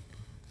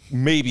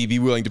maybe be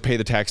willing to pay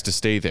the tax to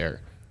stay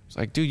there. It's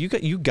like, dude,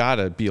 you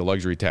gotta be a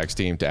luxury tax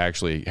team to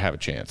actually have a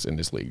chance in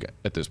this league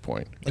at this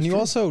point. And you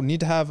also need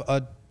to have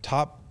a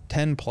top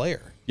 10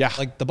 player. Yeah,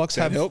 like the Bucks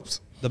have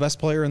the best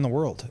player in the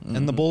world,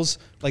 and the Bulls,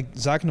 like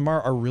Zach and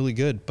DeMar, are really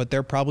good, but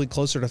they're probably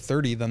closer to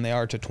 30 than they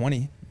are to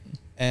 20.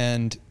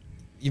 And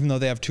even though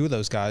they have two of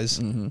those guys,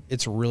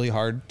 it's really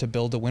hard to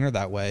build a winner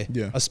that way,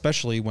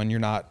 especially when you're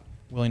not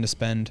willing to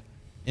spend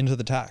into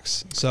the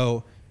tax.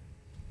 So,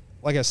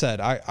 like I said,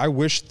 I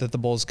wish that the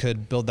Bulls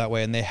could build that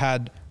way, and they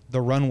had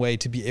the runway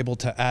to be able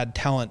to add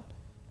talent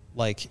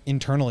like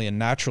internally and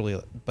naturally,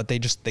 but they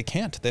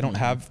can't. They don't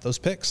have those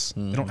picks.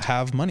 They don't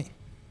have money.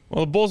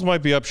 Well, the Bulls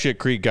might be up shit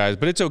creek, guys,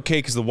 but it's okay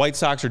because the White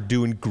Sox are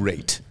doing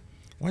great.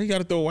 Why you got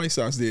to throw a White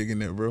Sox dig in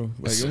there, bro?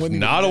 Like, it wasn't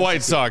not a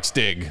White Sox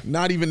dig.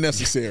 Not even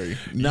necessary.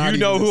 You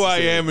know who I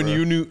am, bro. And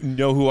you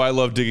know who I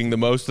love digging the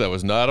most. That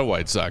was not a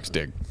White Sox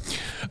dig.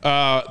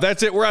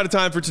 That's it. We're out of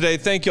time for today.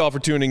 Thank you all for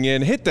tuning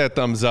in. Hit that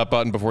thumbs up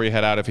button before you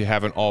head out if you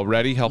haven't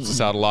already. Helps us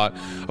out a lot.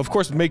 Of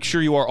course, make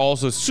sure you are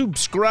also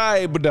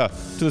subscribed to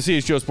the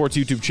CHGO Sports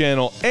YouTube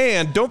channel.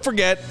 And don't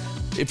forget,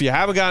 if you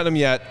haven't gotten them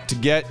yet, to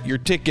get your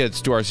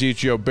tickets to our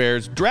CHGO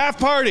Bears draft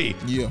party.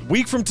 Yeah.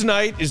 Week from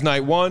tonight is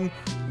night 1.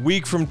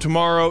 Week from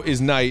tomorrow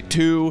is night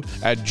 2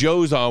 at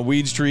Joe's on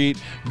Weed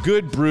Street.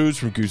 Good brews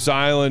from Goose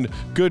Island.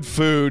 Good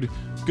food.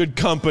 Good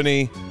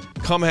company.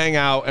 Come hang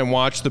out and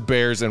watch the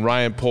Bears and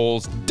Ryan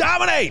Poles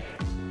dominate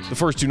the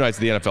first 2 nights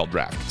of the NFL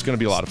draft. It's going to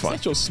be a lot of fun.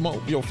 Is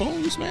that your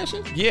phone you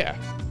smashing? Yeah.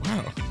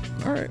 Wow.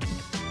 All right.